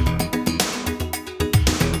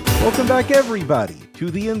 Welcome back, everybody,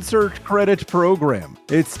 to the Insert Credit program.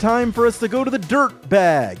 It's time for us to go to the dirt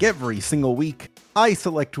bag. Every single week, I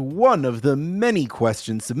select one of the many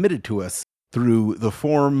questions submitted to us through the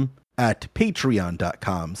form at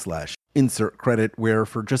patreon.com/insertcredit, where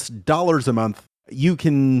for just $1 a month, you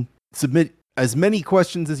can submit as many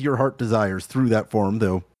questions as your heart desires through that form,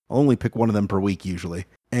 though I'll only pick one of them per week usually.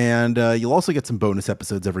 And you'll also get some bonus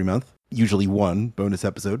episodes every month. Usually one bonus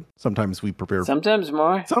episode. Sometimes we prepare. Sometimes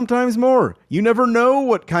more. Sometimes more. You never know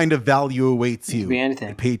what kind of value awaits you Could be anything.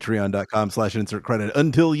 at patreon.com/insertcredit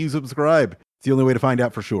until you subscribe. It's the only way to find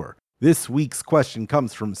out for sure. This week's question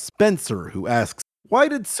comes from Spencer, who asks, why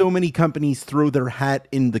did so many companies throw their hat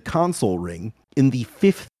in the console ring in the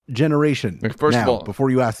 5th generation? First of now, all, before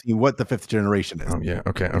you ask me what the 5th generation is. Oh yeah,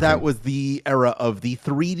 okay. That was the era of the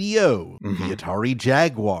 3DO, Mhm. the Atari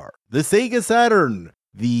Jaguar, the Sega Saturn,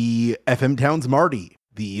 the FM Towns Marty,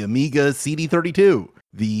 the Amiga CD32,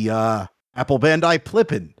 the Apple Bandai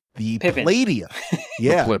Plippin, the Pippin. Palladium.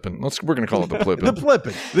 Yeah. The Plippin. We're gonna call it the Plippin. The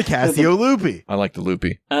Plippin, the Casio Loopy. I like the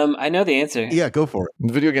loopy. I know the answer. Yeah, go for it.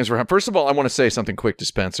 The video games were. First of all, I want to say something quick to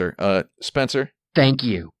Spencer. Spencer, Thank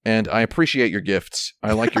you. and I appreciate your gifts.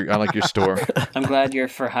 I like your store. I'm glad you're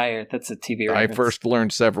for hire. That's a TV I reference. first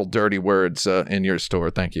learned several dirty words in your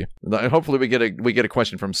store. Thank you. Hopefully, we get a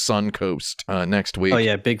question from Suncoast next week. Oh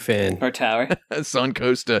yeah, big fan. Or Tower.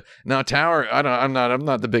 Suncoast. No, Tower. I'm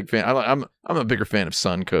not the big fan. I'm a bigger fan of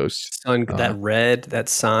Suncoast. That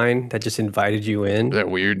sign that just invited you in. That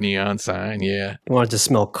weird neon sign. Yeah. You wanted to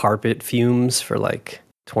smell carpet fumes for like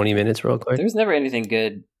 20 minutes real quick. There was never anything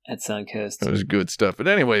good at Suncoast. That was good stuff. But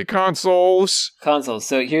anyway, consoles. Consoles.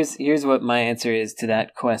 So here's what my answer is to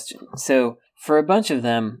that question. So for a bunch of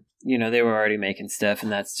them, they were already making stuff,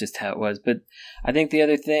 and that's just how it was. But I think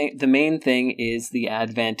the main thing is the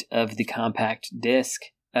advent of the compact disc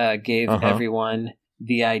gave everyone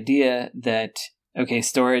the idea that, okay,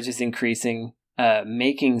 storage is increasing.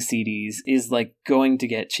 Making CDs is like going to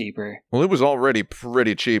get cheaper. Well, it was already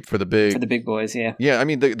pretty cheap for the big boys, yeah. Yeah, I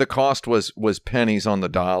mean the cost was pennies on the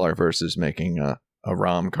dollar versus making a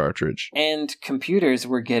ROM cartridge. And computers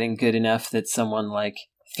were getting good enough that someone like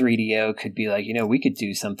 3DO could be like, we could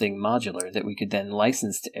do something modular that we could then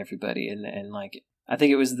license to everybody. And like, I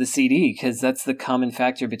think it was the CD, because that's the common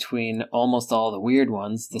factor between almost all the weird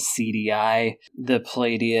ones, the CDI, the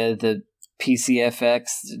Palladium, the PCFX,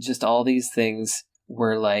 just all these things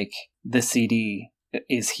were like, the CD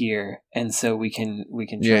is here, and so we can try.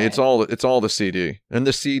 Yeah, it's all the CD. And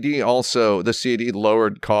the CD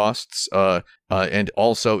lowered costs, and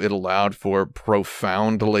also it allowed for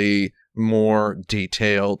profoundly more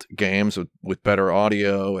detailed games with better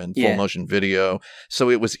audio and full motion video. So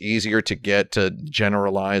it was easier to get to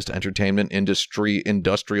generalized entertainment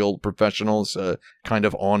industrial professionals kind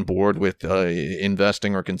of on board with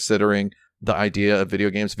investing or considering the idea of video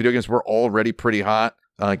games. Video games were already pretty hot.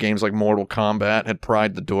 Games like Mortal Kombat had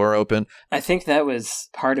pried the door open. I think that was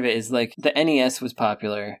part of it, is like the NES was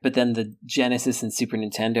popular, but then the Genesis and Super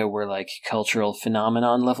Nintendo were like cultural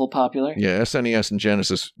phenomenon level popular. Yeah, SNES and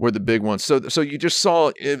Genesis were the big ones. So you just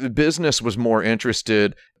saw business was more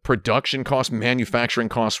interested. Production costs, manufacturing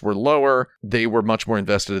costs were lower. They were much more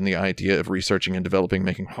invested in the idea of researching and developing,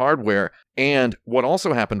 making hardware. And what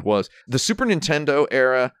also happened was the Super Nintendo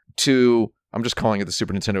era to, I'm just calling it the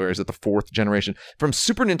Super Nintendo era, is it the 4th generation? From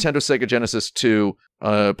Super Nintendo, Sega Genesis to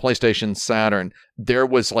PlayStation, Saturn, there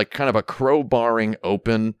was like kind of a crowbarring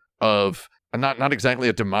open of not exactly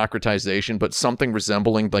a democratization, but something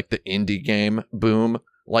resembling like the indie game boom.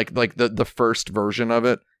 Like the first version of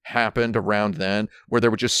it happened around then, where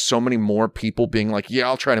there were just so many more people being like, yeah,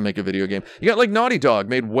 I'll try to make a video game. You got like Naughty Dog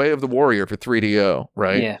made Way of the Warrior for 3DO,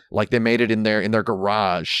 right? Yeah. Like they made it in their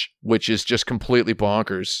garage, which is just completely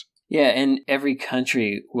bonkers. Yeah, and every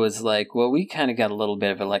country was like, well, we kind of got a little bit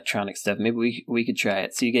of electronic stuff. Maybe we could try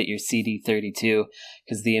it. So you get your CD32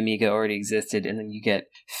 because the Amiga already existed, and then you get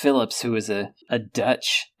Philips, who is a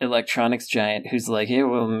Dutch electronics giant, who's like, yeah,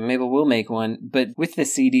 well, maybe we'll make one. But with the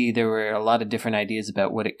CD, there were a lot of different ideas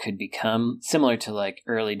about what it could become, similar to like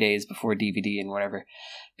early days before DVD and whatever.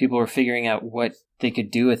 People were figuring out what they could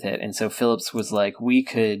do with it. And so Philips was like,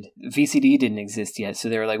 VCD didn't exist yet. So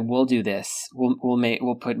they were like, we'll do this.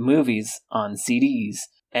 We'll put movies on CDs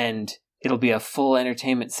and it'll be a full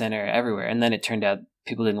entertainment center everywhere. And then it turned out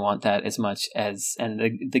people didn't want that as much and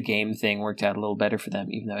the game thing worked out a little better for them,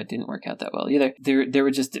 even though it didn't work out that well either. There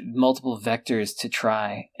were just multiple vectors to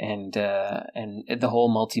try, and the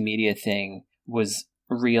whole multimedia thing was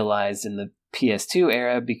realized in the PS2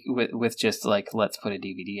 era with just like, let's put a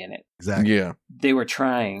DVD in it. Exactly. Yeah. They were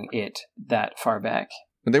trying it that far back.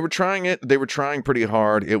 They were trying it. They were trying pretty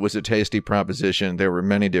hard. It was a tasty proposition. There were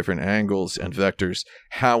many different angles and vectors.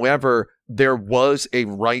 However, there was a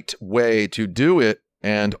right way to do it,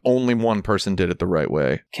 and only one person did it the right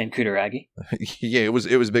way. Ken Kutaragi? Yeah, it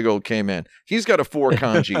was big old K-Man. He's got a 4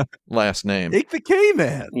 kanji last name. Take the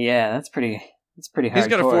K-Man. Yeah, that's pretty hardcore. He's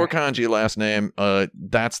got a 4 kanji last name.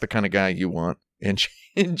 That's the kind of guy you want in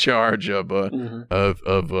charge of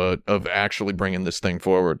actually bringing this thing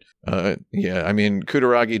forward. Yeah, I mean,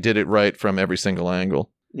 Kutaragi did it right from every single angle.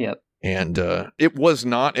 Yep. And it was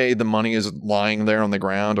not the money is lying there on the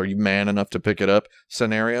ground, are you man enough to pick it up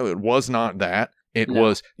scenario. It was not that. It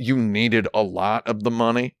was you needed a lot of the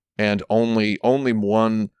money, and only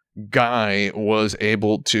one guy was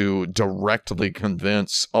able to directly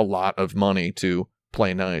convince a lot of money to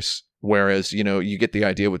play nice. Whereas, you get the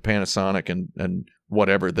idea with Panasonic and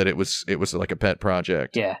whatever, that it was like a pet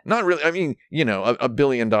project. Yeah. Not really. I mean, a $1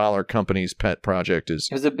 billion company's pet project is...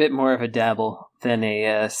 It was a bit more of a dabble than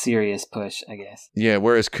a serious push, I guess. Yeah,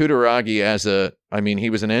 whereas Kutaragi he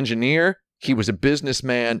was an engineer, he was a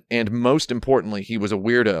businessman, and most importantly, he was a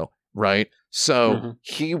weirdo, right? So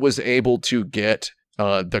he was able to get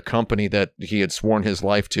the company that he had sworn his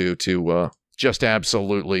life to just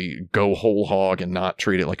absolutely go whole hog and not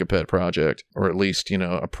treat it like a pet project, or at least,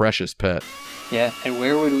 a precious pet. Yeah, and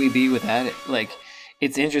where would we be without it? Like,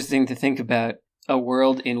 it's interesting to think about a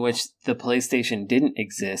world in which the PlayStation didn't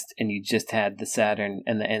exist and you just had the Saturn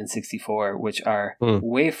and the N64, which are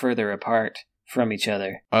way further apart from each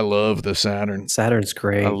other. I love the Saturn. Saturn's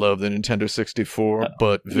great. I love the Nintendo 64,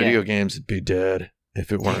 but video games would be dead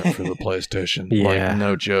if it weren't for the PlayStation. Yeah. Like,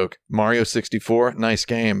 no joke. Mario 64, nice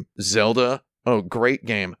game. Zelda, oh, great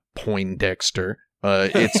game. Poindexter.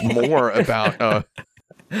 It's more about...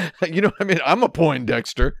 I'm a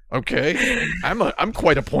Poindexter, okay? I'm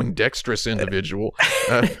quite a Poindextrous individual.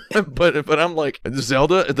 But I'm like,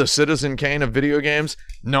 Zelda, the Citizen Kane of video games?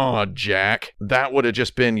 Nah, Jack. That would have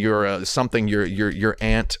just been your something your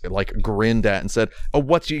aunt like grinned at and said, "Oh,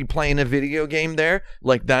 what's you playing a video game there?"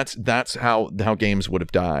 Like that's how games would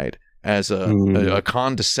have died, as a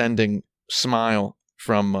condescending smile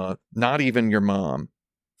from not even your mom.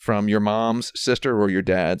 From your mom's sister or your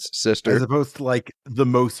dad's sister. As opposed to like the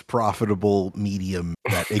most profitable medium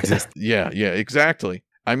that exists. Yeah, exactly.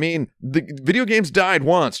 I mean, the video games died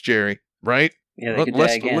once, Jerry, right? Yeah, they could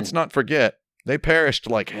die again. Let's not forget. They perished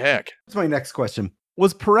like heck. That's my next question.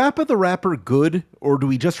 Was Parappa the Rapper good, or do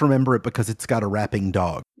we just remember it because it's got a rapping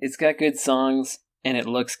dog? It's got good songs, and it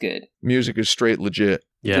looks good. Music is straight legit.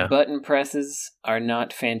 Yeah. The button presses are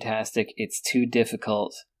not fantastic. It's too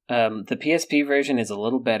difficult. The PSP version is a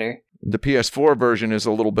little better. The PS4 version is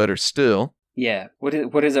a little better still. Yeah.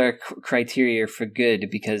 What is our criteria for good?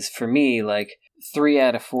 Because for me, like, 3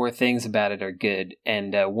 out of 4 things about it are good,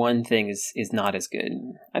 and 1 thing is not as good.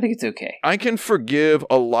 I think it's okay. I can forgive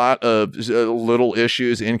a lot of little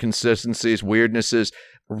issues, inconsistencies, weirdnesses,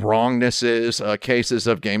 wrongnesses, cases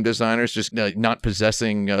of game designers just not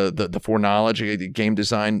possessing the foreknowledge, game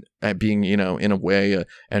design being, in a way,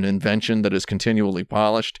 an invention that is continually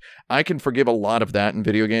polished. I can forgive a lot of that in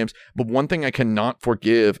video games, but one thing I cannot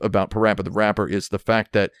forgive about Parappa the Rapper is the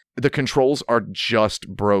fact that the controls are just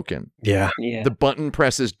broken. Yeah. The button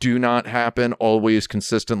presses do not happen always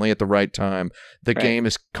consistently at the right time. The game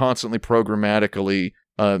is constantly programmatically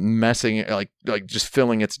messing, like just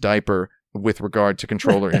filling its diaper with regard to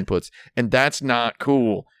controller inputs, and that's not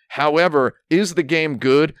cool. However, is the game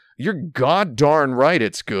good? You're god darn right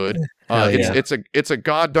it's good. It's a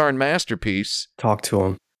god darn masterpiece. Talk to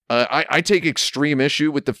him. I take extreme issue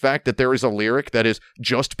with the fact that there is a lyric that is,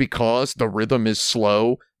 just because the rhythm is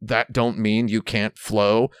slow, that don't mean you can't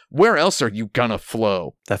flow. Where else are you gonna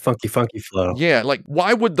flow? That funky flow. Yeah, like,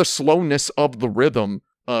 why would the slowness of the rhythm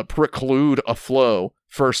preclude a flow,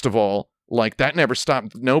 first of all? Like, that never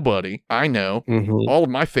stopped nobody. I know. All of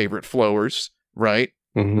my favorite flowers, right?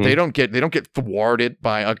 They don't get thwarted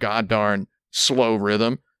by a goddarn slow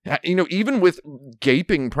rhythm. You know, even with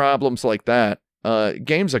gaping problems like that,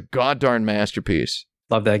 game's a goddarn masterpiece.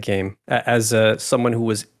 Love that game. As someone who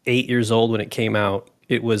was 8 years old when it came out,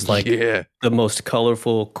 it was like the most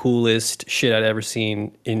colorful, coolest shit I'd ever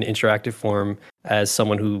seen in interactive form as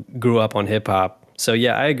someone who grew up on hip hop. So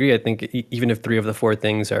yeah, I agree. I think even if 3 of the 4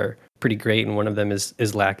 things are pretty great and one of them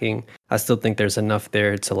is lacking, I still think there's enough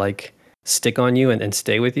there to like stick on you and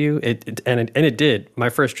stay with you. It did. My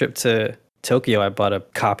first trip to Tokyo, I bought a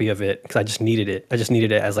copy of it because I just needed it. I just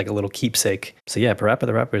needed it as like a little keepsake. So yeah, Parappa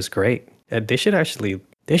the Rapper is great.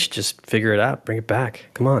 They should just figure it out, bring it back.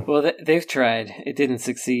 Come on. Well, they've tried. It didn't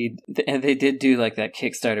succeed. And they did do like that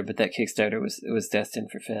Kickstarter, but that Kickstarter was destined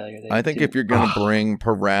for failure. I think if you're going to bring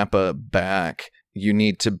Parappa back, you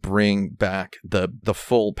need to bring back the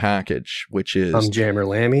full package, which is Jammer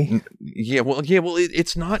Lammy.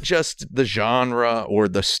 It's not just the genre or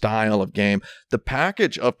the style of game. The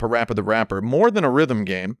package of Parappa the Rapper, more than a rhythm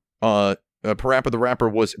game. Parappa the Rapper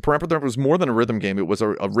was more than a rhythm game. It was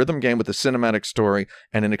a rhythm game with a cinematic story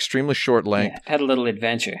and an extremely short length. Yeah, had a little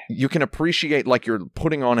adventure. You can appreciate like you're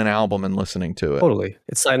putting on an album and listening to it. Totally.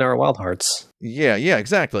 It's Sayonara Wild Hearts. Yeah,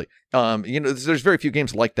 exactly. There's very few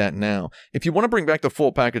games like that now. If you want to bring back the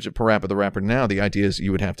full package of Parappa the Rapper now, the idea is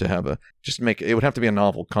you would have to have it would have to be a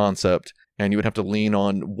novel concept, and you would have to lean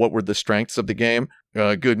on what were the strengths of the game.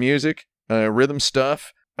 Good music, rhythm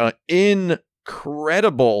stuff,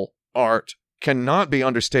 incredible art, cannot be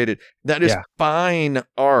understated. That is fine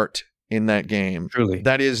art in that game. Truly.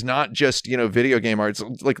 That is not just, video game art.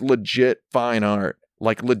 It's like legit fine art,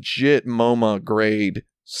 like legit MoMA grade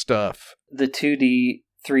stuff. The 2D,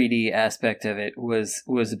 3D aspect of it was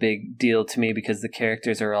a big deal to me because the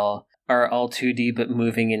characters are all 2D but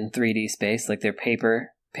moving in 3D space, like they're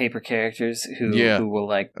paper characters who will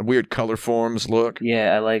like weird color forms look.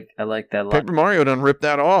 Yeah, I like that a lot. Paper Mario done ripped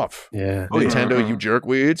that off. Yeah. Nintendo, you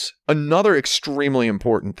jerkweeds. Another extremely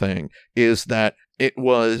important thing is that it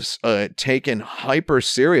was taken hyper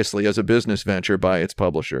seriously as a business venture by its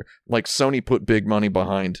publisher. Like, Sony put big money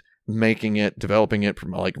behind making it, developing it,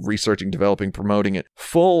 like researching, developing, promoting it.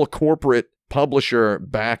 Full corporate publisher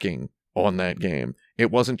backing on that game. It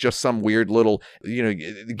wasn't just some weird little,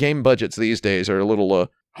 game budgets these days are a little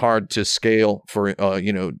hard to scale for,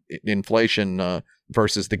 inflation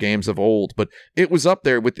versus the games of old. But it was up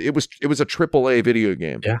there with, it was a AAA video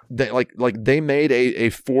game. Yeah. They made a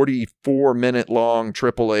 44-minute long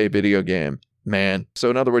AAA video game, man. So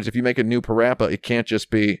in other words, if you make a new Parappa, it can't just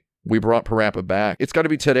be, we brought Parappa back. It's got to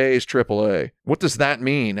be today's AAA. What does that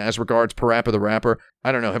mean as regards Parappa the Rapper?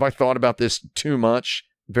 I don't know. Have I thought about this too much?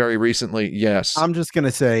 Very recently, yes. I'm just going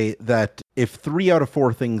to say that if 3 out of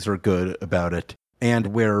 4 things are good about it, and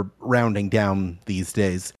we're rounding down these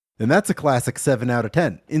days, then that's a classic 7 out of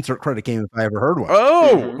 10. Insert credit game if I ever heard one.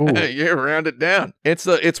 Oh, yeah, round it down. It's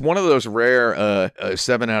one of those rare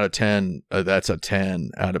 7 out of 10. That's a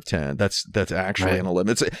 10 out of 10. That's actually an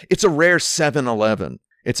 11. It's a rare 7-11.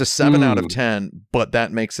 It's a 7 out of 10, but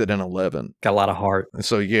that makes it an 11. Got a lot of heart.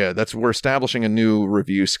 So yeah, we're establishing a new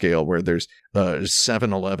review scale where there's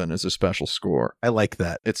 7-11 is a special score. I like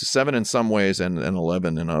that. It's a 7 in some ways and an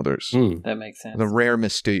 11 in others. That makes sense. The rare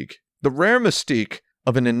mystique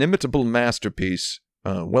of an inimitable masterpiece.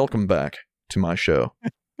 Welcome back to my show.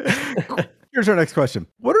 Here's our next question.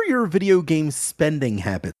 What are your video game spending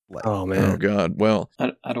habits like? Oh, man. Oh, God. Well,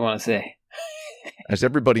 I don't want to say. As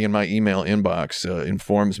everybody in my email inbox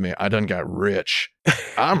informs me, I done got rich.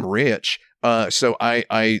 I'm rich. So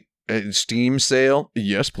I Steam sale,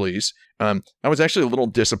 yes, please. I was actually a little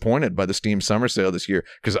disappointed by the Steam summer sale this year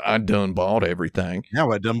because I done bought everything.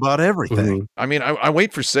 Now I done bought everything. I mean, I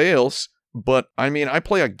wait for sales, but I mean, I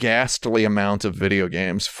play a ghastly amount of video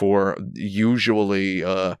games for usually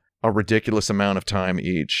a ridiculous amount of time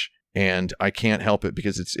each, and I can't help it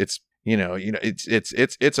because it's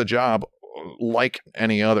a job like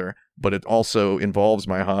any other, but it also involves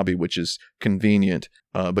my hobby, which is convenient.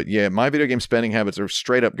 But yeah, my video game spending habits are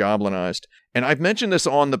straight up goblinized. And I've mentioned this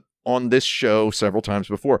on this show several times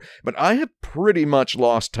before, but I have pretty much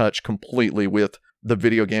lost touch completely with the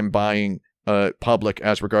video game buying public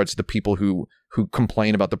as regards to the people who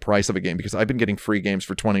complain about the price of a game, because I've been getting free games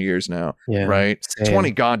for 20 years now, right? Same.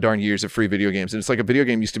 20 goddamn years of free video games. And it's like a video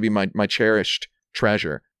game used to be my cherished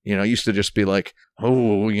treasure. I used to just be like,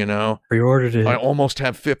 pre-ordered it. I almost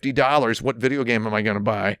have $50. What video game am I going to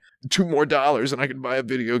buy? $2 more and I can buy a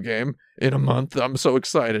video game in a month. I'm so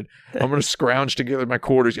excited. I'm going to scrounge together my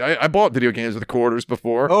quarters. I bought video games with quarters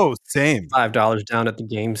before. Oh, same. $5 down at the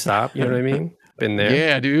GameStop. You know what I mean? Been there.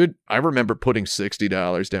 Yeah, dude. I remember putting $60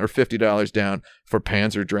 down or $50 down for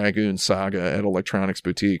Panzer Dragoon Saga at Electronics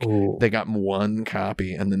Boutique. Ooh. They got one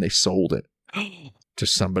copy and then they sold it to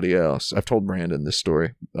somebody else. I've told Brandon this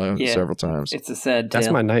story several times. It's a sad tale.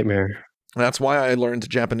 That's my nightmare. That's why I learned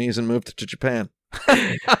Japanese and moved to Japan.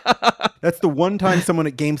 That's the one time someone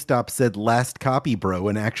at GameStop said "last copy, bro,"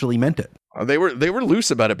 and actually meant it. They were loose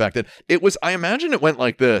about it back then. It was, I imagine it went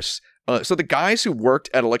like this. So the guys who worked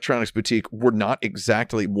at Electronics Boutique were not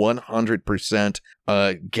exactly 100%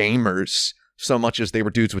 gamers so much as they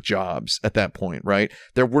were dudes with jobs at that point, right?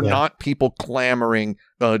 There were not people clamoring,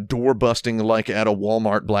 door busting like at a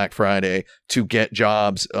Walmart Black Friday to get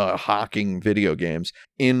jobs hawking video games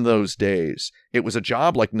in those days. It was a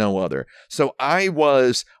job like no other. So I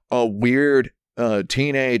was a weird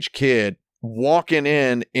teenage kid walking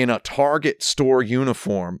in a Target store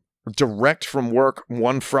uniform direct from work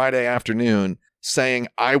one Friday afternoon saying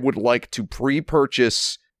I would like to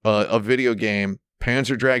pre-purchase a video game,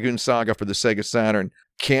 Panzer Dragoon Saga for the Sega Saturn.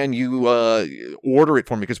 Can you order it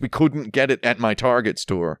for me? Because we couldn't get it at my Target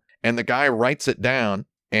store. And the guy writes it down,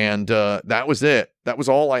 and that was it. That was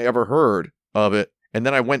all I ever heard of it. And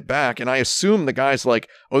then I went back, and I assumed the guy's like,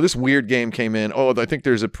 oh, this weird game came in. Oh, I think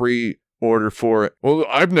there's a pre-order for it. Well,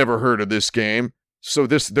 I've never heard of this game. So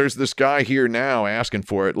there's this guy here now asking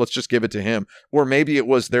for it. Let's just give it to him. Or maybe it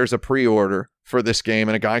was there's a pre-order for this game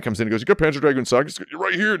and a guy comes in and goes, you got Panzer Dragoon Saga? You're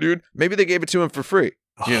right here, dude. Maybe they gave it to him for free,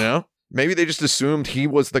 you know? Maybe they just assumed he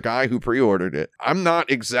was the guy who pre-ordered it. I'm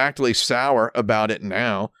not exactly sour about it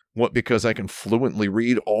now. Because I can fluently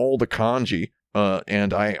read all the kanji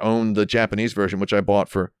and I own the Japanese version, which I bought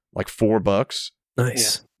for like $4.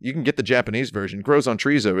 Nice. Yeah. You can get the Japanese version. It grows on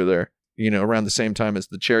trees over there, around the same time as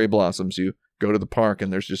the cherry blossoms. You go to the park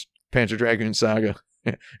and there's just Panzer Dragoon Saga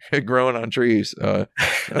growing on trees.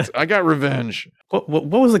 I got revenge. What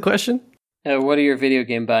was the question? What are your video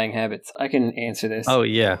game buying habits? I can answer this. Oh,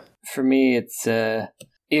 yeah. For me, it's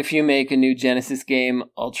if you make a new Genesis game,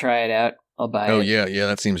 I'll try it out. I'll buy it. Oh, yeah,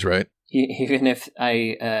 that seems right. Even if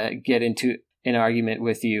I get into an argument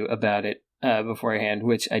with you about it beforehand,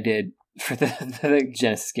 which I did for the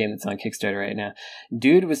Genesis game that's on Kickstarter right now.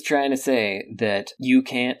 Dude was trying to say that you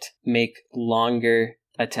can't make longer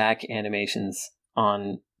attack animations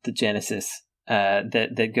on the Genesis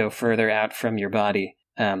that go further out from your body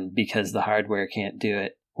because the hardware can't do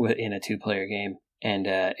it in a 2-player game. And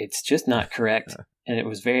it's just not correct. And it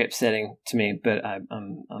was very upsetting to me, but I'm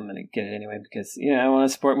going to get it anyway because, I want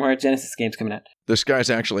to support more Genesis games coming out. This guy's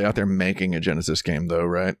actually out there making a Genesis game, though,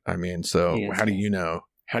 right? I mean, so how do you know?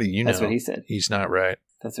 How do you know? That's what he said. He's not right.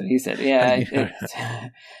 That's what he said. Yeah,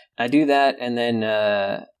 I do that, and then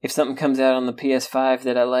if something comes out on the PS5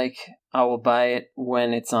 that I like, I will buy it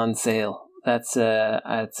when it's on sale. It's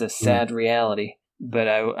a sad reality, but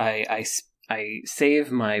I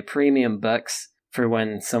save my premium bucks for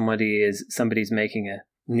when somebody's making a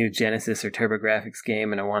new Genesis or TurboGrafx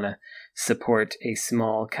game, and I want to support a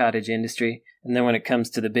small cottage industry. And then when it comes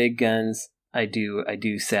to the big guns, I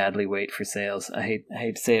do sadly wait for sales. I hate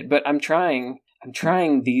to say it, but I'm trying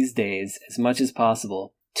these days as much as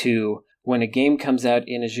possible to, when a game comes out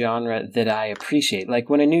in a genre that I appreciate, like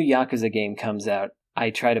when a new Yakuza game comes out, I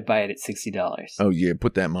try to buy it at $60. Oh yeah,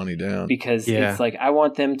 put that money down. Because it's like I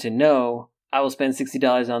want them to know I will spend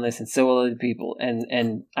 $60 on this, and so will other people.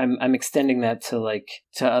 And I'm extending that to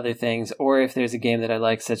other things. Or if there's a game that I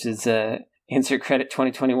like, such as insert credit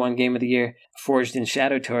 2021 Game of the Year, Forged in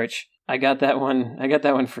Shadow Torch. I got that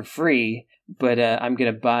one for free, but I'm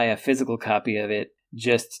gonna buy a physical copy of it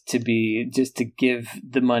just to give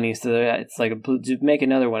the money so that it's like make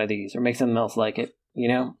another one of these or make something else like it,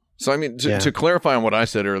 So I mean, to clarify on what I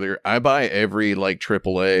said earlier, I buy every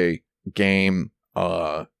AAA game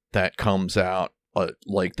that comes out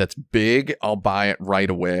that's big. I'll buy it right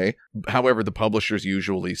away. However, the publishers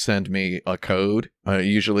usually send me a code.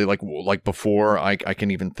 Usually like before I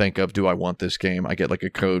can even think of, do I want this game? I get a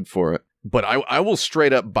code for it. But I will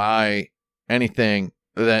straight up buy anything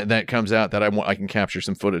that comes out that I can capture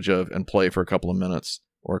some footage of and play for a couple of minutes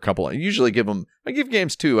or I usually give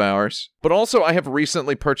games 2 hours. But also I have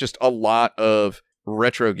recently purchased a lot of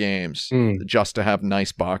retro games just to have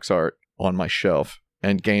nice box art on my shelf,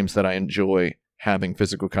 and games that I enjoy having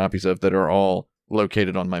physical copies of that are all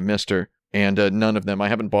located on my Mister. And none of them, I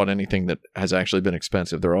haven't bought anything that has actually been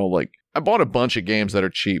expensive. They're all I bought a bunch of games that are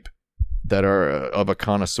cheap, that are of a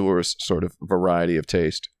connoisseur's sort of variety of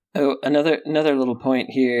taste. Oh, another little point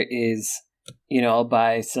here is, I'll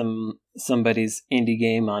buy somebody's indie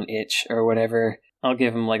game on itch or whatever. I'll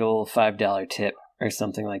give them a little $5 tip or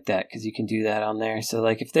something like that, because you can do that on there. So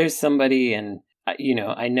if there's somebody and,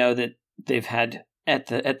 I know that they've had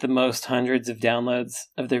at the most hundreds of downloads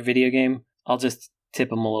of their video game, I'll just tip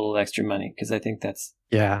them a little extra money because I think that's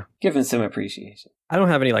giving some appreciation. I don't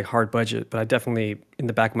have any like hard budget, but I definitely, in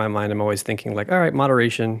the back of my mind, I'm always thinking like, all right,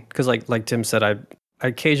 moderation. Because like Tim said, I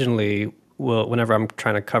occasionally will, whenever I'm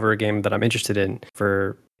trying to cover a game that I'm interested in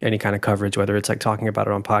for any kind of coverage, whether it's like talking about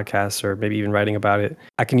it on podcasts or maybe even writing about it,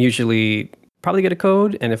 I can usually probably get a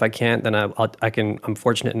code. And if I can't, then I'm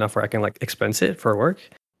fortunate enough where I can like expense it for work.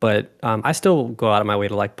 But I still go out of my way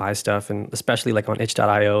to like buy stuff, and especially like on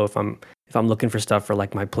itch.io, if I'm looking for stuff for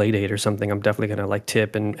like my play date or something, I'm definitely gonna like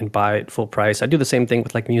tip and buy it full price. I do the same thing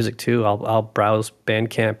with like music too. I'll browse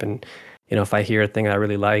Bandcamp, and if I hear a thing I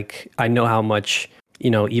really like, I know how much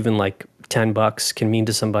even like $10 can mean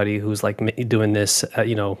to somebody who's like doing this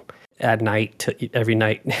at night every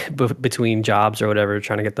night between jobs or whatever,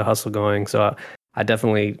 trying to get the hustle going. So I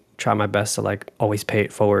definitely try my best to like always pay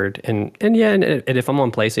it forward. And if I'm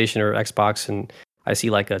on PlayStation or Xbox and I see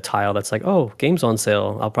like a tile that's like, oh, game's on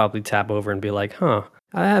sale, I'll probably tap over and be like, I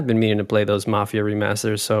have been meaning to play those Mafia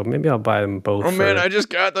remasters, so maybe I'll buy them both. Oh man, I just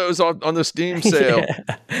got those on the Steam sale.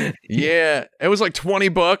 Yeah, it was like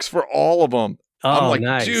 $20 for all of them. I'm like,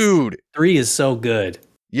 nice. Dude, 3 is so good.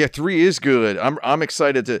 Yeah, 3 is good. I'm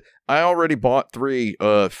excited to. I already bought 3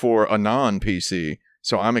 for a non-PC,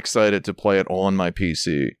 so I'm excited to play it on my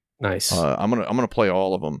PC. Nice. I'm gonna play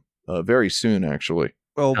all of them very soon, actually.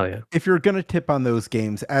 Well, yeah. If you're going to tip on those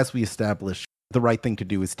games, as we established, the right thing to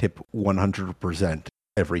do is tip 100%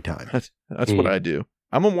 every time. That's what I do.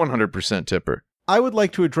 I'm a 100% tipper. I would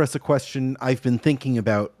like to address a question I've been thinking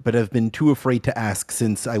about, but have been too afraid to ask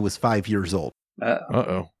since I was 5 years old.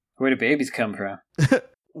 Uh-oh. Where do babies come from?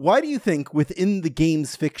 Why do you think within the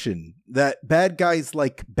game's fiction that bad guys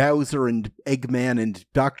like Bowser and Eggman and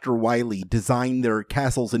Dr. Wily design their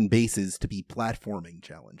castles and bases to be platforming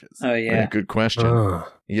challenges? Oh, yeah. Good question.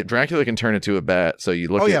 Yeah, Dracula can turn into a bat, so you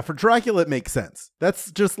look yeah, for Dracula it makes sense. That's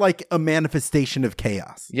just like a manifestation of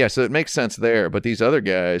chaos. Yeah, so it makes sense there, but these other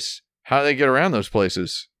guys, how do they get around those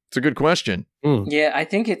places? It's a good question. Yeah, I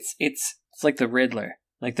think it's like the Riddler.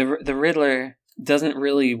 Like the Riddler doesn't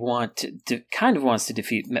really want kind of wants to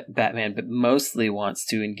defeat Batman, but mostly wants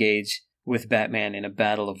to engage with Batman in a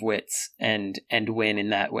battle of wits and win in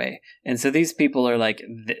that way. And so these people are like,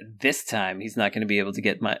 this time he's not going to be able to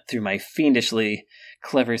get through my fiendishly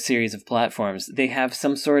clever series of platforms. They have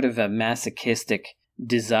some sort of a masochistic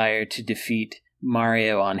desire to defeat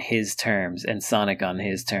Mario on his terms and Sonic on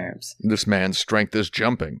his terms. This man's strength is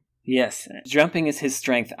jumping. Yes, jumping is his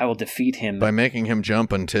strength. I will defeat him. By making him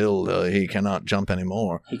jump until he cannot jump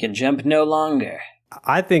anymore. He can jump no longer.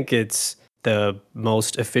 I think it's the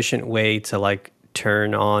most efficient way to like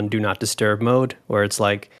turn on Do Not Disturb mode, where it's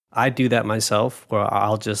like, I do that myself, where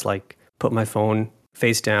I'll just like put my phone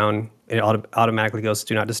face down, it automatically goes to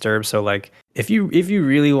Do Not Disturb. So like, if you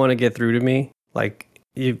really want to get through to me, like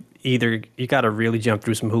you got to really jump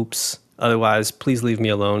through some hoops. Otherwise, please leave me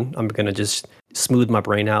alone. I'm going to just smooth my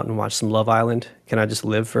brain out and watch some Love Island. Can I just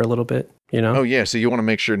live for a little bit, Oh, yeah, so you want to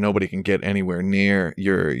make sure nobody can get anywhere near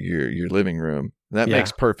your living room. That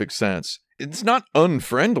makes perfect sense. It's not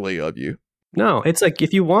unfriendly of you. No, it's like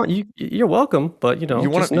if you want, you're welcome, but you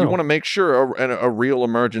want to make sure a real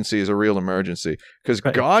emergency is a real emergency. Because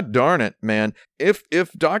God darn it, man, if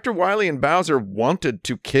Dr. Wily and Bowser wanted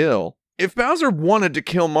to kill, if Bowser wanted to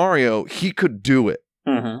kill Mario, he could do it.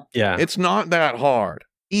 Mm-hmm. Yeah, it's not that hard.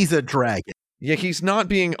 He's a dragon. Yeah, he's not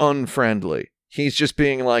being unfriendly. He's just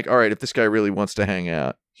being like, all right, if this guy really wants to hang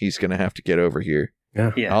out, he's going to have to get over here.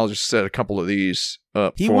 Yeah. I'll just set a couple of these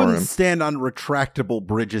up for him. He wouldn't stand on retractable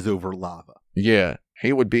bridges over lava. Yeah,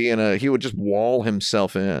 he would just wall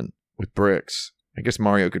himself in with bricks. I guess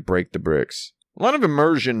Mario could break the bricks. A lot of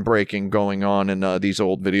immersion breaking going on in these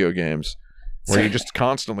old video games where you're just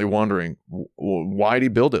constantly wondering, why'd he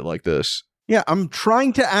build it like this? Yeah, I'm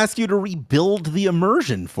trying to ask you to rebuild the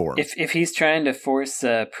immersion for him. If he's trying to force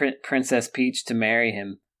Princess Peach to marry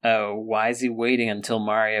him, why is he waiting until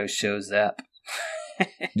Mario shows up?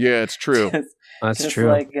 Yeah, it's true. That's just true.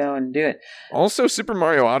 Like, go and do it. Also, Super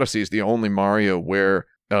Mario Odyssey is the only Mario where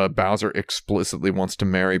Bowser explicitly wants to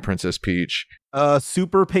marry Princess Peach.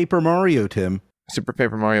 Super Paper Mario, Tim. Super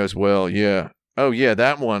Paper Mario as well, yeah. Oh, yeah,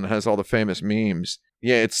 that one has all the famous memes.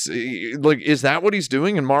 Yeah, it's like, is that what he's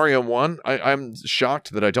doing in Mario 1? I'm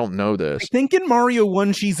shocked that I don't know this. I think in Mario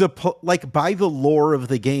 1, she's by the lore of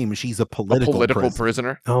the game, she's a political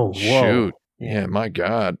prisoner. Oh, whoa. Shoot. Yeah, my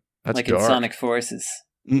God. That's like dark. in Sonic Forces,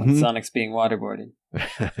 when Sonic's being waterboarded.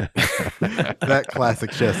 That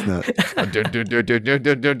classic chestnut.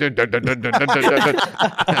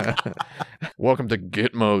 Welcome to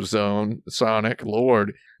Gitmo Zone, Sonic.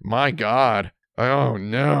 Lord, my God. Oh,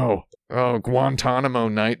 no. Oh, Guantanamo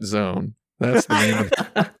Night Zone. That's the name of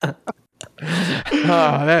it.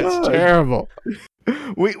 Oh, that's terrible.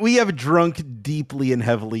 We have drunk deeply and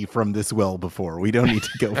heavily from this well before. We don't need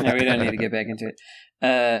to go back. No, we don't need to get back into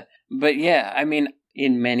it. But yeah, I mean,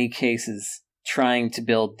 in many cases, trying to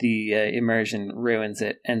build the immersion ruins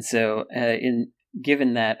it. And so,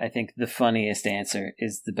 given that, I think the funniest answer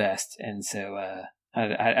is the best. And so,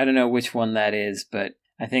 I don't know which one that is, but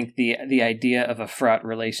I think the idea of a fraught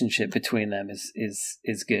relationship between them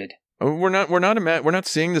is good. We're not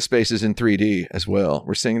seeing the spaces in 3D as well.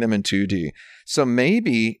 We're seeing them in 2D. So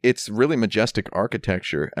maybe it's really majestic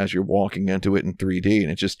architecture as you're walking into it in 3D,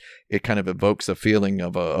 and it kind of evokes a feeling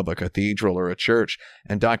of a cathedral or a church.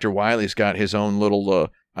 And Dr. Wily's got his own little.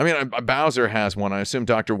 Bowser has one. I assume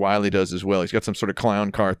Dr. Wily does as well. He's got some sort of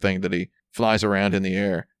clown car thing that he flies around in the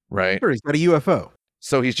air, right? Sure, he's got a UFO.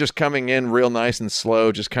 So he's just coming in real nice and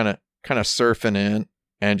slow, just kind of surfing in.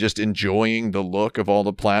 And just enjoying the look of all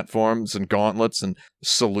the platforms and gauntlets and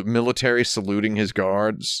military saluting his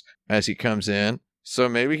guards as he comes in. So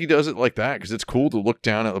maybe he does it like that because it's cool to look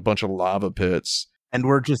down at a bunch of lava pits. And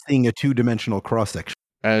we're just seeing a 2-dimensional cross-section.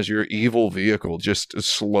 As your evil vehicle just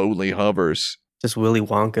slowly hovers. Just Willy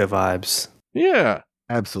Wonka vibes. Yeah.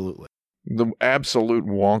 Absolutely. The absolute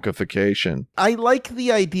wonkification. I like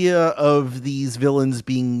the idea of these villains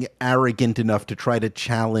being arrogant enough to try to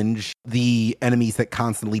challenge the enemies that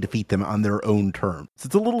constantly defeat them on their own terms.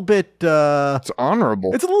 It's a little bit... it's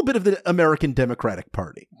honorable. It's a little bit of the American Democratic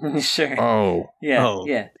Party. Sure. Oh. Yeah.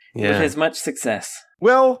 Yeah. With as much success.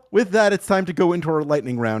 Well, with that, it's time to go into our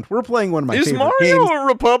lightning round. We're playing one of my favorite games. Is Mario a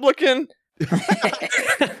Republican?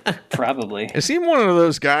 Probably. Is he one of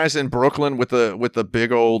those guys in Brooklyn with the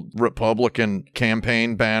big old Republican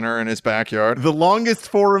campaign banner in his backyard? The longest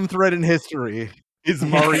forum thread in history is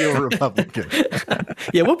Mario Republican.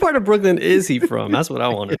 Yeah, what part of Brooklyn is he from? That's what I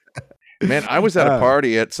wanted. Man, I was at a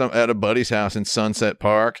party at a buddy's house in Sunset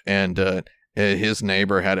Park, and his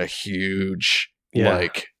neighbor had a huge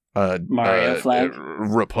Mario flag,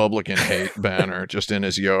 Republican hate banner just in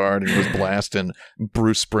his yard, and was blasting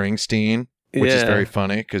Bruce Springsteen, which is very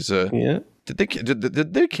funny because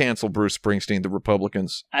did they cancel Bruce Springsteen, the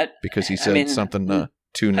Republicans, because he said something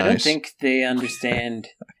too nice? I don't think they understand.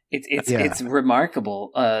 It's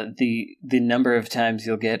remarkable the number of times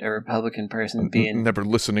you'll get a Republican person being never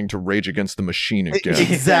listening to Rage Against the Machine again.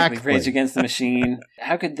 Exactly. Rage Against the Machine.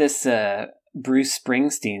 How could this Bruce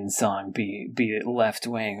Springsteen song be left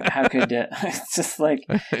wing? How could it's just like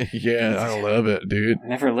yeah, I love it, dude. I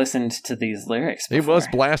never listened to these lyrics before. He was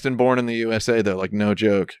blasting Born in the USA though, like no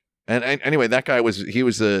joke. And anyway, that guy was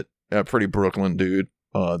a pretty Brooklyn dude.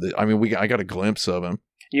 I got a glimpse of him.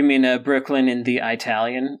 You mean Brooklyn in the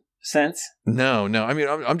Italian sense? No. I mean,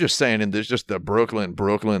 I'm just saying, and there's just the Brooklyn,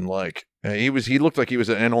 like he looked like he was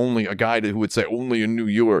a guy who would say only in New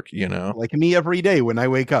York, you know, like me every day when I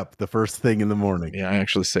wake up, the first thing in the morning. Yeah, I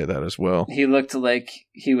actually say that as well. He looked like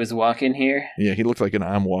he was walking here. Yeah, he looked like an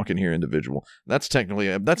I'm walking here individual. That's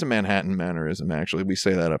technically that's a Manhattan mannerism. Actually, we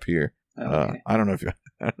say that up here. Okay. I don't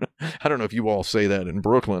know if you all say that in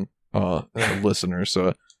Brooklyn, listeners.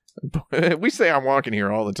 We say I'm walking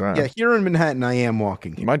here all the time. Yeah, here in Manhattan, I am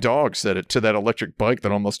walking here. My dog said it to that electric bike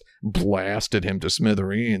that almost blasted him to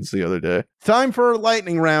smithereens the other day. Time for our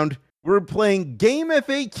lightning round. We're playing Game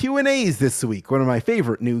FAQ&As this week, one of my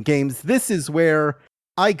favorite new games. This is where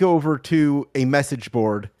I go over to a message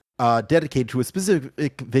board dedicated to a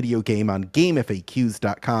specific video game on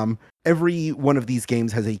GameFAQs.com. Every one of these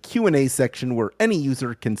games has a Q&A section where any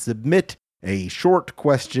user can submit a short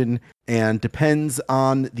question and depends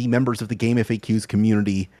on the members of the Game FAQs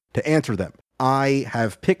community to answer them. I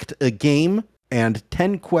have picked a game and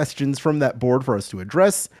 10 questions from that board for us to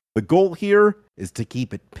address. The goal here is to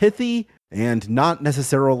keep it pithy and not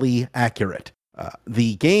necessarily accurate.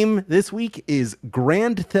 The game this week is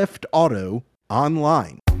Grand Theft Auto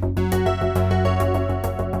Online.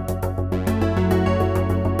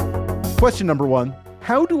 Question number 1.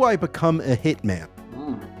 How do I become a hitman?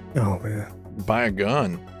 Oh, man. Buy a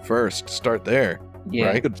gun first. Start there. Yeah.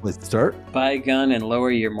 Right? Good place to start. Buy a gun and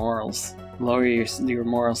lower your morals. Lower your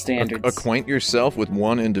moral standards. Acquaint yourself with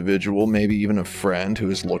one individual, maybe even a friend who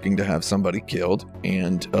is looking to have somebody killed,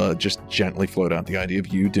 and just gently float out the idea of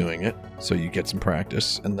you doing it so you get some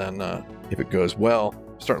practice. And then if it goes well,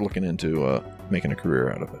 start looking into making a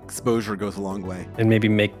career out of it. Exposure goes a long way. And maybe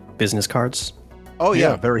make business cards. Oh,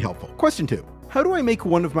 yeah, very helpful. Question 2. How do I make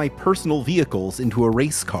one of my personal vehicles into a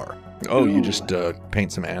race car? Oh, you just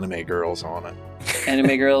paint some anime girls on it.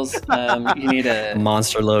 Anime girls, you need a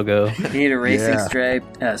monster logo. You need a racing stripe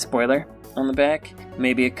spoiler on the back.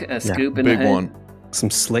 Maybe a scoop in the big hood. one. some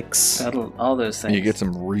slicks. All those things. You get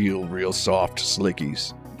some real soft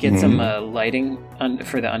slickies. Get some lighting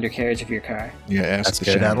for the undercarriage of your car. Yeah, ask That's the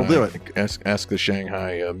good. Shanghai, That'll do it. Ask the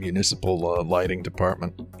Shanghai municipal lighting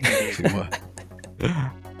department.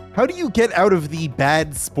 How do you get out of the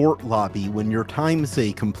bad sport lobby when your time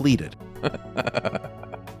say completed?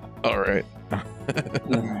 All right.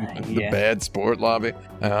 The Yeah. bad sport lobby.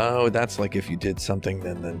 Oh, that's like if you did something,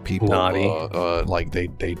 then people Naughty. like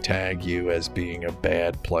they tag you as being a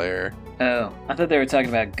bad player. Oh, I thought they were talking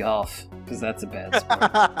about golf, because that's a bad sport.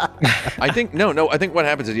 I think no. I think what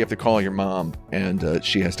happens is you have to call your mom, and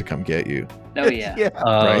she has to come get you. Oh, yeah. Yeah,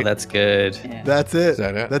 Oh, Right. that's good. Yeah. that's it. Is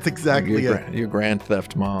that it? That's exactly your, it. Your grand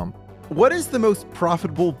theft mom. What is the most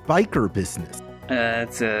profitable biker business?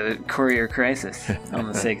 It's a Courier Crisis on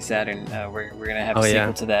the Sega Saturn. We're going to have a Oh, sequel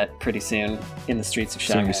yeah. to that pretty soon in the streets of It's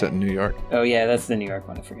gonna Shanghai. be set in New York. Oh, yeah, that's the New York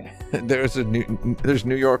one. I forget. There's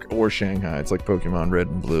New York or Shanghai. It's like Pokemon Red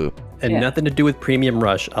and Blue. And Yeah. nothing to do with Premium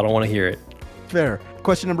Rush. I don't want to hear it. Fair.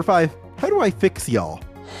 Question number 5. How do I fix y'all?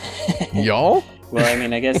 Y'all? Well, I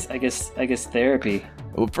mean, I guess therapy.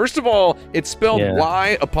 Well, first of all, it's spelled Yeah.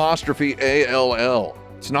 Y''ALL.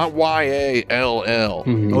 It's not YALL.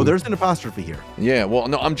 Mhm. Oh, there's an apostrophe here. Yeah, well,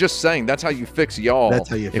 no, I'm just saying that's how you fix y'all. That's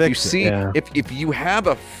how you if fix you it. see, Yeah. if you have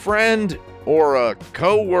a friend or a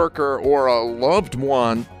coworker or a loved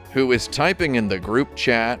one who is typing in the group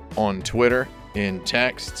chat on Twitter, in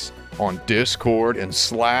texts, on Discord, and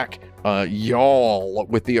Slack, y'all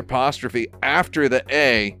with the apostrophe after the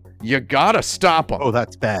A, you gotta stop them. Oh,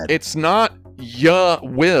 that's bad. It's not ya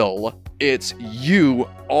will, it's you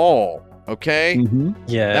all. Okay? Mhm.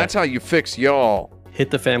 Yeah. That's how you fix y'all.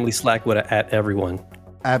 Hit the family Slack with a at everyone.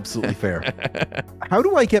 Absolutely fair. How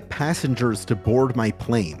do I get passengers to board my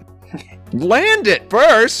plane? Land it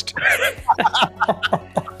first.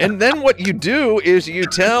 And then what you do is you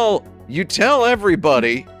tell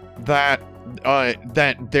everybody that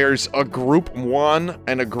there's a group 1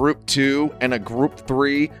 and a group 2 and a group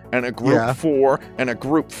 3 and a group Yeah. 4 and a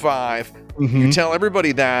group 5. Mhm. You tell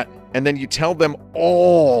everybody that, and then you tell them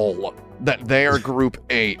all that they are group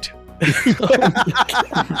 8.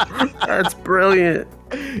 That's brilliant.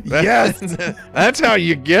 Yes. That's how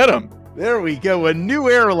you get them. There we go. A new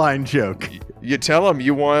airline joke. You tell them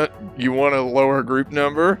you want a lower group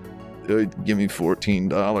number. Give me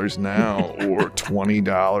 $14 now, or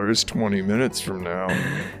 $20 20 minutes from now,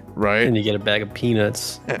 right? And you get a bag of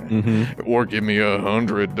peanuts. Or give me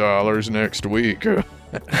 $100 next week,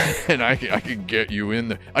 and I could get you in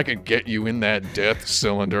that death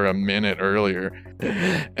cylinder a minute earlier.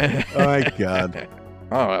 Oh my God.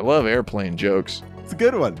 Oh, I love airplane jokes. It's a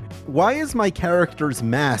good one. Why is my character's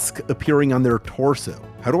mask appearing on their torso?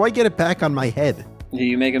 How do I get it back on my head?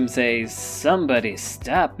 You make them say, "Somebody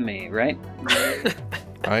stop me!" Right?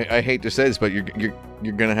 I hate to say this, but you're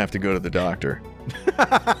gonna have to go to the doctor.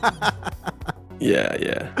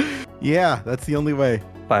 Yeah. Yeah, that's the only way.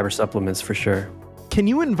 Fiber supplements for sure. Can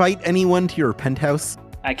you invite anyone to your penthouse?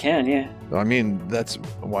 I can, yeah. I mean, that's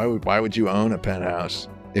why would you own a penthouse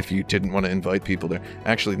if you didn't want to invite people there?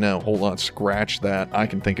 Actually, no, hold on, scratch that. I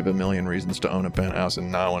can think of a million reasons to own a penthouse and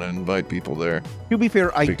not want to invite people there. To be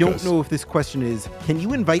fair, I don't Because- know if this question is, can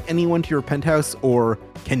you invite anyone to your penthouse, or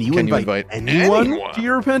can you Can you invite invite anyone anyone? to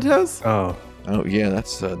your penthouse? Oh, Oh yeah,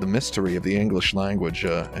 that's the mystery of the English language,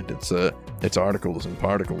 and its articles and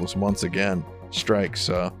particles once again strikes.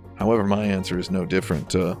 However, my answer is no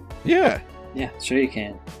different. Yeah. Yeah, sure you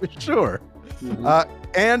can. Sure. Mhm.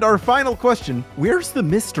 And our final question, where's the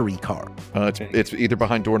mystery car? It's either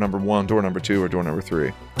behind door number 1, door number 2, or door number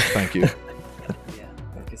 3. Thank you. Yeah,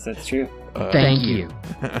 I guess that's true. Thank you.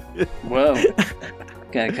 Whoa.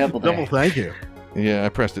 Got a couple there. Double thank you. Yeah, I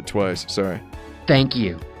pressed it twice. Sorry. Thank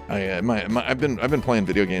you. I've been playing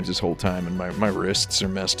video games this whole time, and my wrists are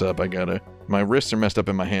messed up. My wrists are messed up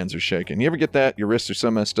and my hands are shaking. You ever get that? Your wrists are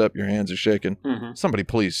so messed up, your hands are shaking. Mhm. Somebody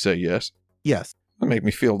please say yes. Yes. That make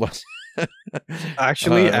me feel less.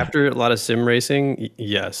 actually, Uh, after a lot of sim racing,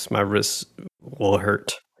 yes, my wrists will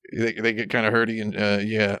hurt. They get kind of hurty, and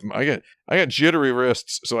yeah, I got jittery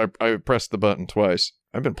wrists, so I pressed the button twice.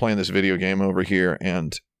 I've been playing this video game over here,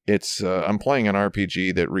 and it's I'm playing an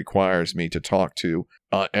RPG that requires me to talk to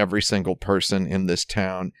every single person in this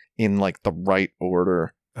town in like the right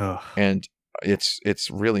order, Oh, and it's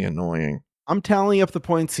really annoying. I'm tallying up the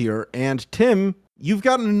points here, and Tim, you've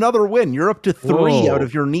gotten another win. You're up to 3 Whoa. out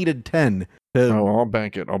of your needed 10 to Oh, I'll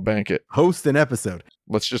bank it. I'll bank it. host an episode.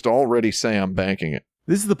 Let's just already say I'm banking it.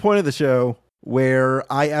 This is the point of the show where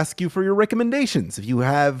I ask you for your recommendations. If you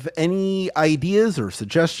have any ideas or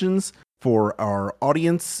suggestions for our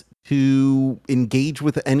audience to engage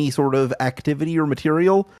with any sort of activity or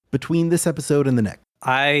material between this episode and the next?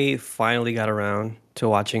 I finally got around to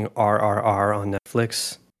watching RRR on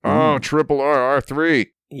Netflix. Oh, triple RR3.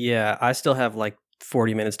 Yeah, I still have like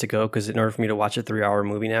 40 minutes to go because in order for me to watch a 3-hour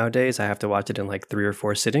movie nowadays, I have to watch it in like 3 or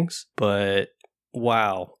 4 sittings. But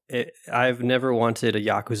wow, I've never wanted a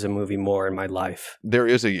Yakuza movie more in my life. There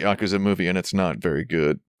is a Yakuza movie, and it's not very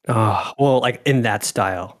good. Oh, well, like in that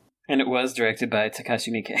style. And it was directed by Takashi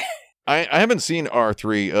Miike. I haven't seen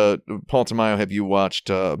R3. Paul Tamayo, have you watched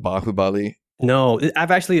Bahubali? No,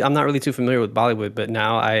 I'm not really too familiar with Bollywood, but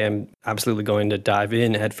now I am absolutely going to dive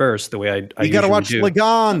in head first the way I You gotta usually watch do.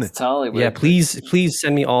 Lagan. It's Hollywood. Yeah, please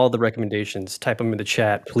send me all the recommendations. Type them in the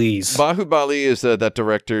chat, please. Bahubali is that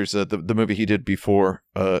director's the movie he did before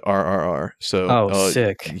RRR. So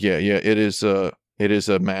sick. Yeah, it is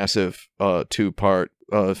a massive 2-part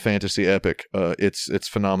fantasy epic. It's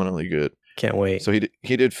phenomenally good. Can't wait. So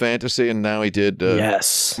he did fantasy, and now he did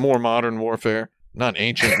Yes. more modern warfare, not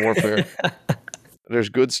ancient warfare. There's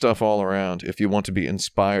good stuff all around if you want to be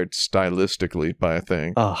inspired stylistically by a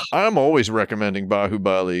thing. Oh, I'm always recommending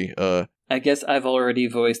Bahubali. I guess I've already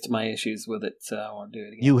voiced my issues with it, so I won't do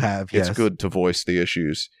it again. You have, yes. It's good to voice the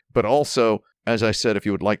issues. But also, as I said, if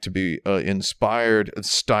you would like to be inspired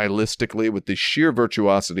stylistically with the sheer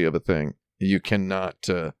virtuosity of a thing, you cannot,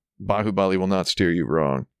 Bahubali will not steer you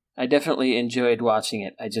wrong. I definitely enjoyed watching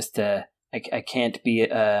it. I just, I can't be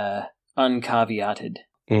uncaveated.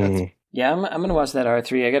 mm. Yeah, I'm gonna watch that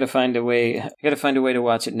R3. I gotta find a way to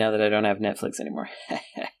watch it now that I don't have Netflix anymore.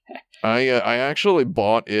 I actually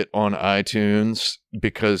bought it on iTunes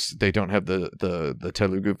because they don't have the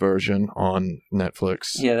Telugu version on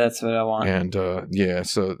Netflix. Yeah, that's what I want. And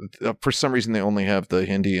so for some reason they only have the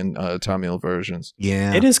Hindi and Tamil versions.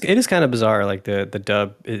 Yeah. It is kind of bizarre. Like the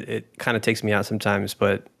dub, it kind of takes me out sometimes,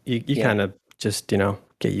 but you kind of just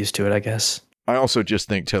get used to it, I guess. I also just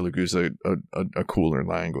think Telugu's a cooler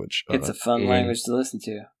language. It's a fun language to listen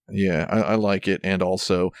to. Yeah, I like it. And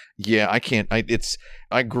also, yeah,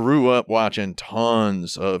 I grew up watching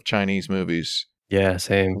tons of Chinese movies. Yeah,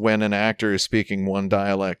 same. When an actor is speaking one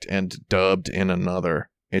dialect and dubbed in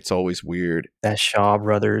another, it's always weird. That Shaw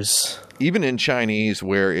Brothers. Even in Chinese,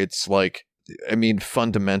 where it's like,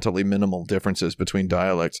 fundamentally minimal differences between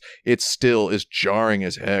dialects, it still is jarring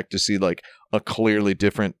as heck to see like a clearly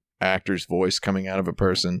different actor's voice coming out of a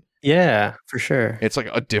person. Yeah, for sure. It's like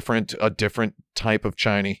a different type of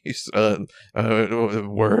Chinese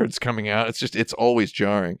words coming out. It's always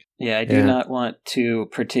jarring. Yeah, I do not want to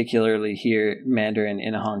particularly hear Mandarin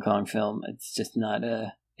in a Hong Kong film. It's just not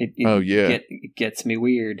it gets me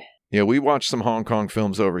weird. Yeah, we watched some Hong Kong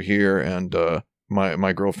films over here, and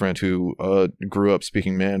my girlfriend who grew up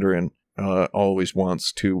speaking Mandarin always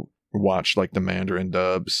wants to watch like the Mandarin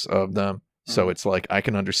dubs of them. So it's like I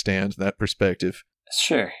can understand that perspective.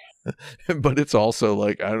 Sure. But it's also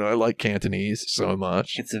like, I don't know, I like Cantonese so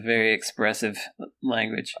much. It's a very expressive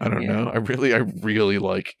language. I don't know. I really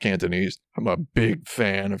like Cantonese. I'm a big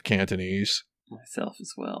fan of Cantonese. Myself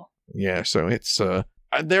as well. Yeah, so it's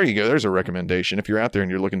there you go. There's a recommendation. If you're out there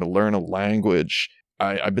and you're looking to learn a language,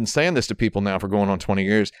 I've been saying this to people now for going on 20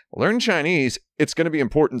 years. Learn Chinese. It's going to be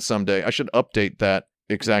important someday. I should update that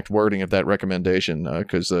exact wording of that recommendation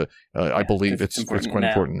because I believe it's quite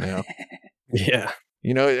important now. Yeah.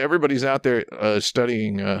 Everybody's out there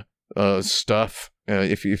studying stuff.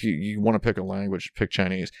 If you want to pick a language, pick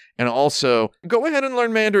Chinese. And also, go ahead and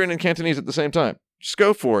learn Mandarin and Cantonese at the same time. Just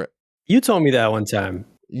go for it. You told me that one time.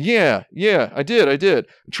 Yeah, I did.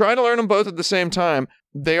 Try to learn them both at the same time.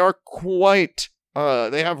 They are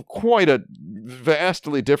they have quite a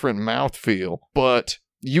vastly different mouthfeel, but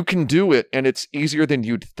you can do it, and it's easier than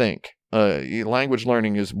you'd think. Language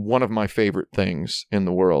learning is one of my favorite things in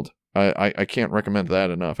the world. I can't recommend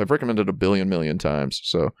that enough. I've recommended it a million times.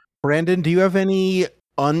 So, Brandon, do you have any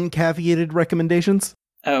uncaveated recommendations?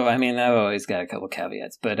 Oh, I've always got a couple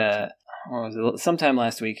caveats, but what was it? Sometime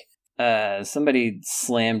last week, somebody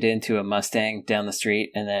slammed into a Mustang down the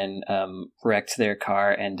street and then wrecked their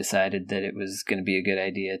car and decided that it was going to be a good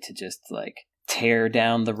idea to just like tear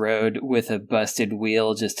down the road with a busted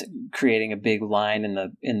wheel, just creating a big line in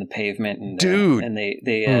the pavement. And dude, and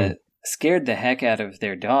they scared the heck out of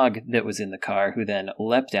their dog that was in the car, who then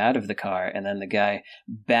leapt out of the car, and then the guy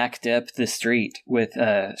backed up the street with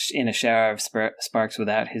in a shower of sparks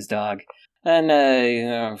without his dog.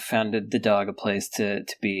 And found the dog a place to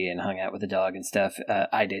be and hung out with the dog and stuff.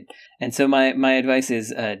 I did. And so my advice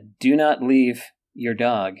is do not leave your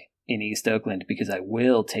dog in East Oakland, because I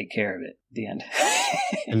will take care of it at the end.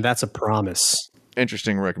 And that's a promise.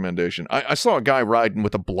 Interesting recommendation. I saw a guy riding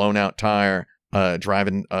with a blown out tire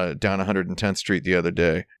driving down 110th Street the other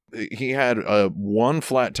day. he had one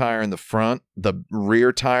flat tire in the front. The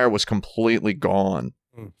rear tire was completely gone.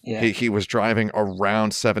 Yeah. He was driving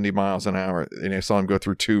around 70 miles an hour, and I saw him go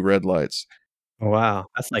through 2 red lights. Wow,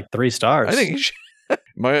 that's like 3 stars. I think he should.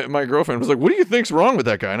 My girlfriend was like, "What do you think's wrong with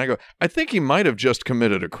that guy?" And I go, "I think he might have just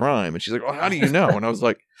committed a crime." And she's like, "Well, how do you know?" And I was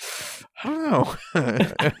like, "I don't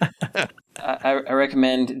know." I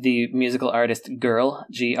recommend the musical artist Girl,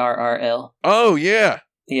 GRRL. Oh yeah,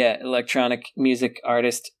 Yeah, electronic music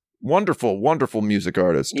artist. wonderful music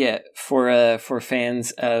artist. Yeah, for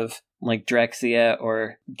fans of like Drexia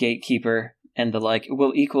or Gatekeeper and the like.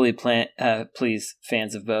 Will equally please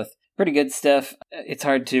fans of both. Pretty good stuff. It's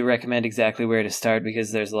hard to recommend exactly where to start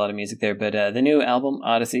because there's a lot of music there, but the new album,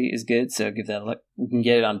 Odyssey, is good, so give that a look. You can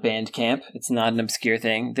get it on Bandcamp. It's not an obscure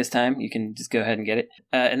thing this time. You can just go ahead and get it.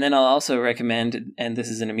 And then I'll also recommend, and this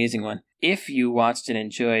is an amusing one, if you watched and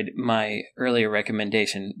enjoyed my earlier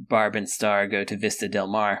recommendation, Barb and Star Go to Vista Del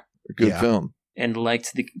Mar, A good film. and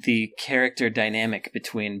liked the character dynamic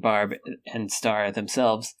between Barb and Star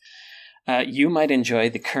themselves, you might enjoy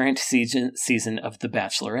the current season of The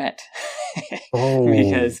Bachelorette.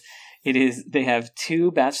 Because they have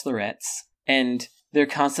 2 bachelorettes, and they're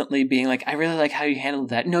constantly being like, "I really like how you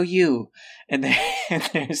handled that. No, you." And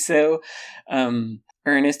they're so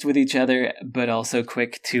earnest with each other, but also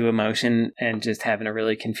quick to emotion, and just having a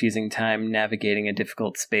really confusing time navigating a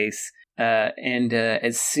difficult space. And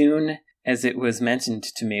as soon as it was mentioned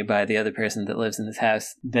to me by the other person that lives in this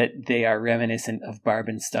house that they are reminiscent of Barb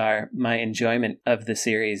and Star, my enjoyment of the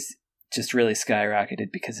series just really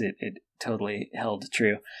skyrocketed because it totally held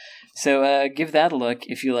true. So give that a look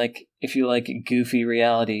if you like goofy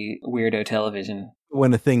reality weirdo television.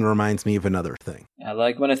 When a thing reminds me of another thing. I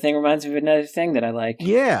like when a thing reminds me of another thing that I like.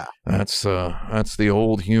 Yeah. That's the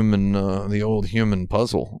old human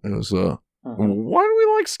puzzle. It was why do we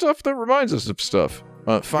like stuff that reminds us of stuff?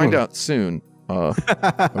 Find out soon. And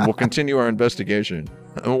we'll continue our investigation.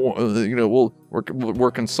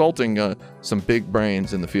 We're consulting some big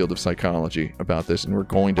brains in the field of psychology about this, and we're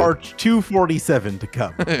going to Part 247 to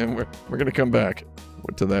come. and we're going to come back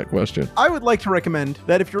to that question. I would like to recommend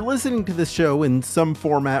that if you're listening to this show in some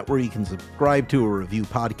format where you can subscribe to or review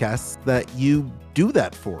podcasts, that you do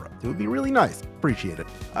that for us. It would be really nice. Appreciate it.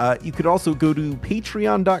 You could also go to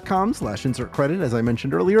patreon.com/insertcredit, as I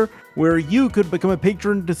mentioned earlier, where you could become a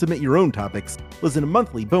patron to submit your own topics, listen to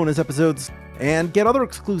monthly bonus episodes, and get other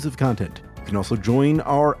exclusive content. You can also join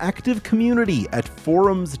our active community at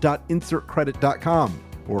forums.insertcredit.com,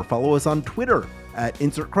 or follow us on Twitter at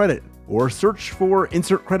insertcredit, or search for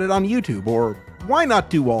Insert Credit on YouTube, or why not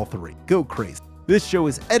do all 3? Go crazy. This show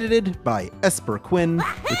is edited by Esper Quinn,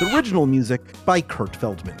 with original music by Kurt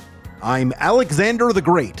Feldman. I'm Alexander the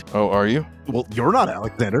Great. Oh, are you? Well, you're not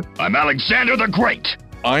Alexander. I'm Alexander the Great.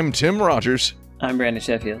 I'm Tim Rogers. I'm Brandon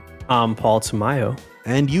Sheffield. I'm Paul Tamayo.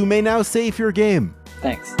 And you may now save your game.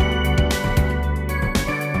 Thanks.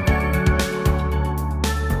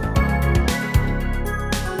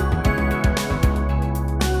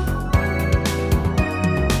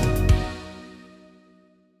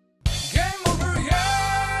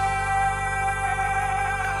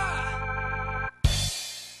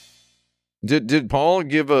 Did Paul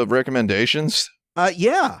give recommendations?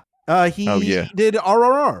 Yeah. He Oh, yeah. did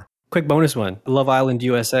RRR. Quick bonus one: Love Island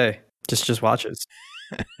USA. Just watch it.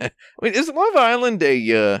 Wait, is Love Island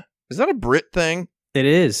is that a Brit thing? It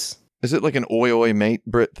is Is it like an oi oi mate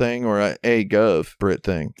Brit thing or a gov Brit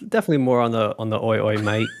thing? definitely more on the oi oi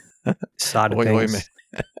mate side of Oi oi things.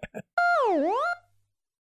 mate.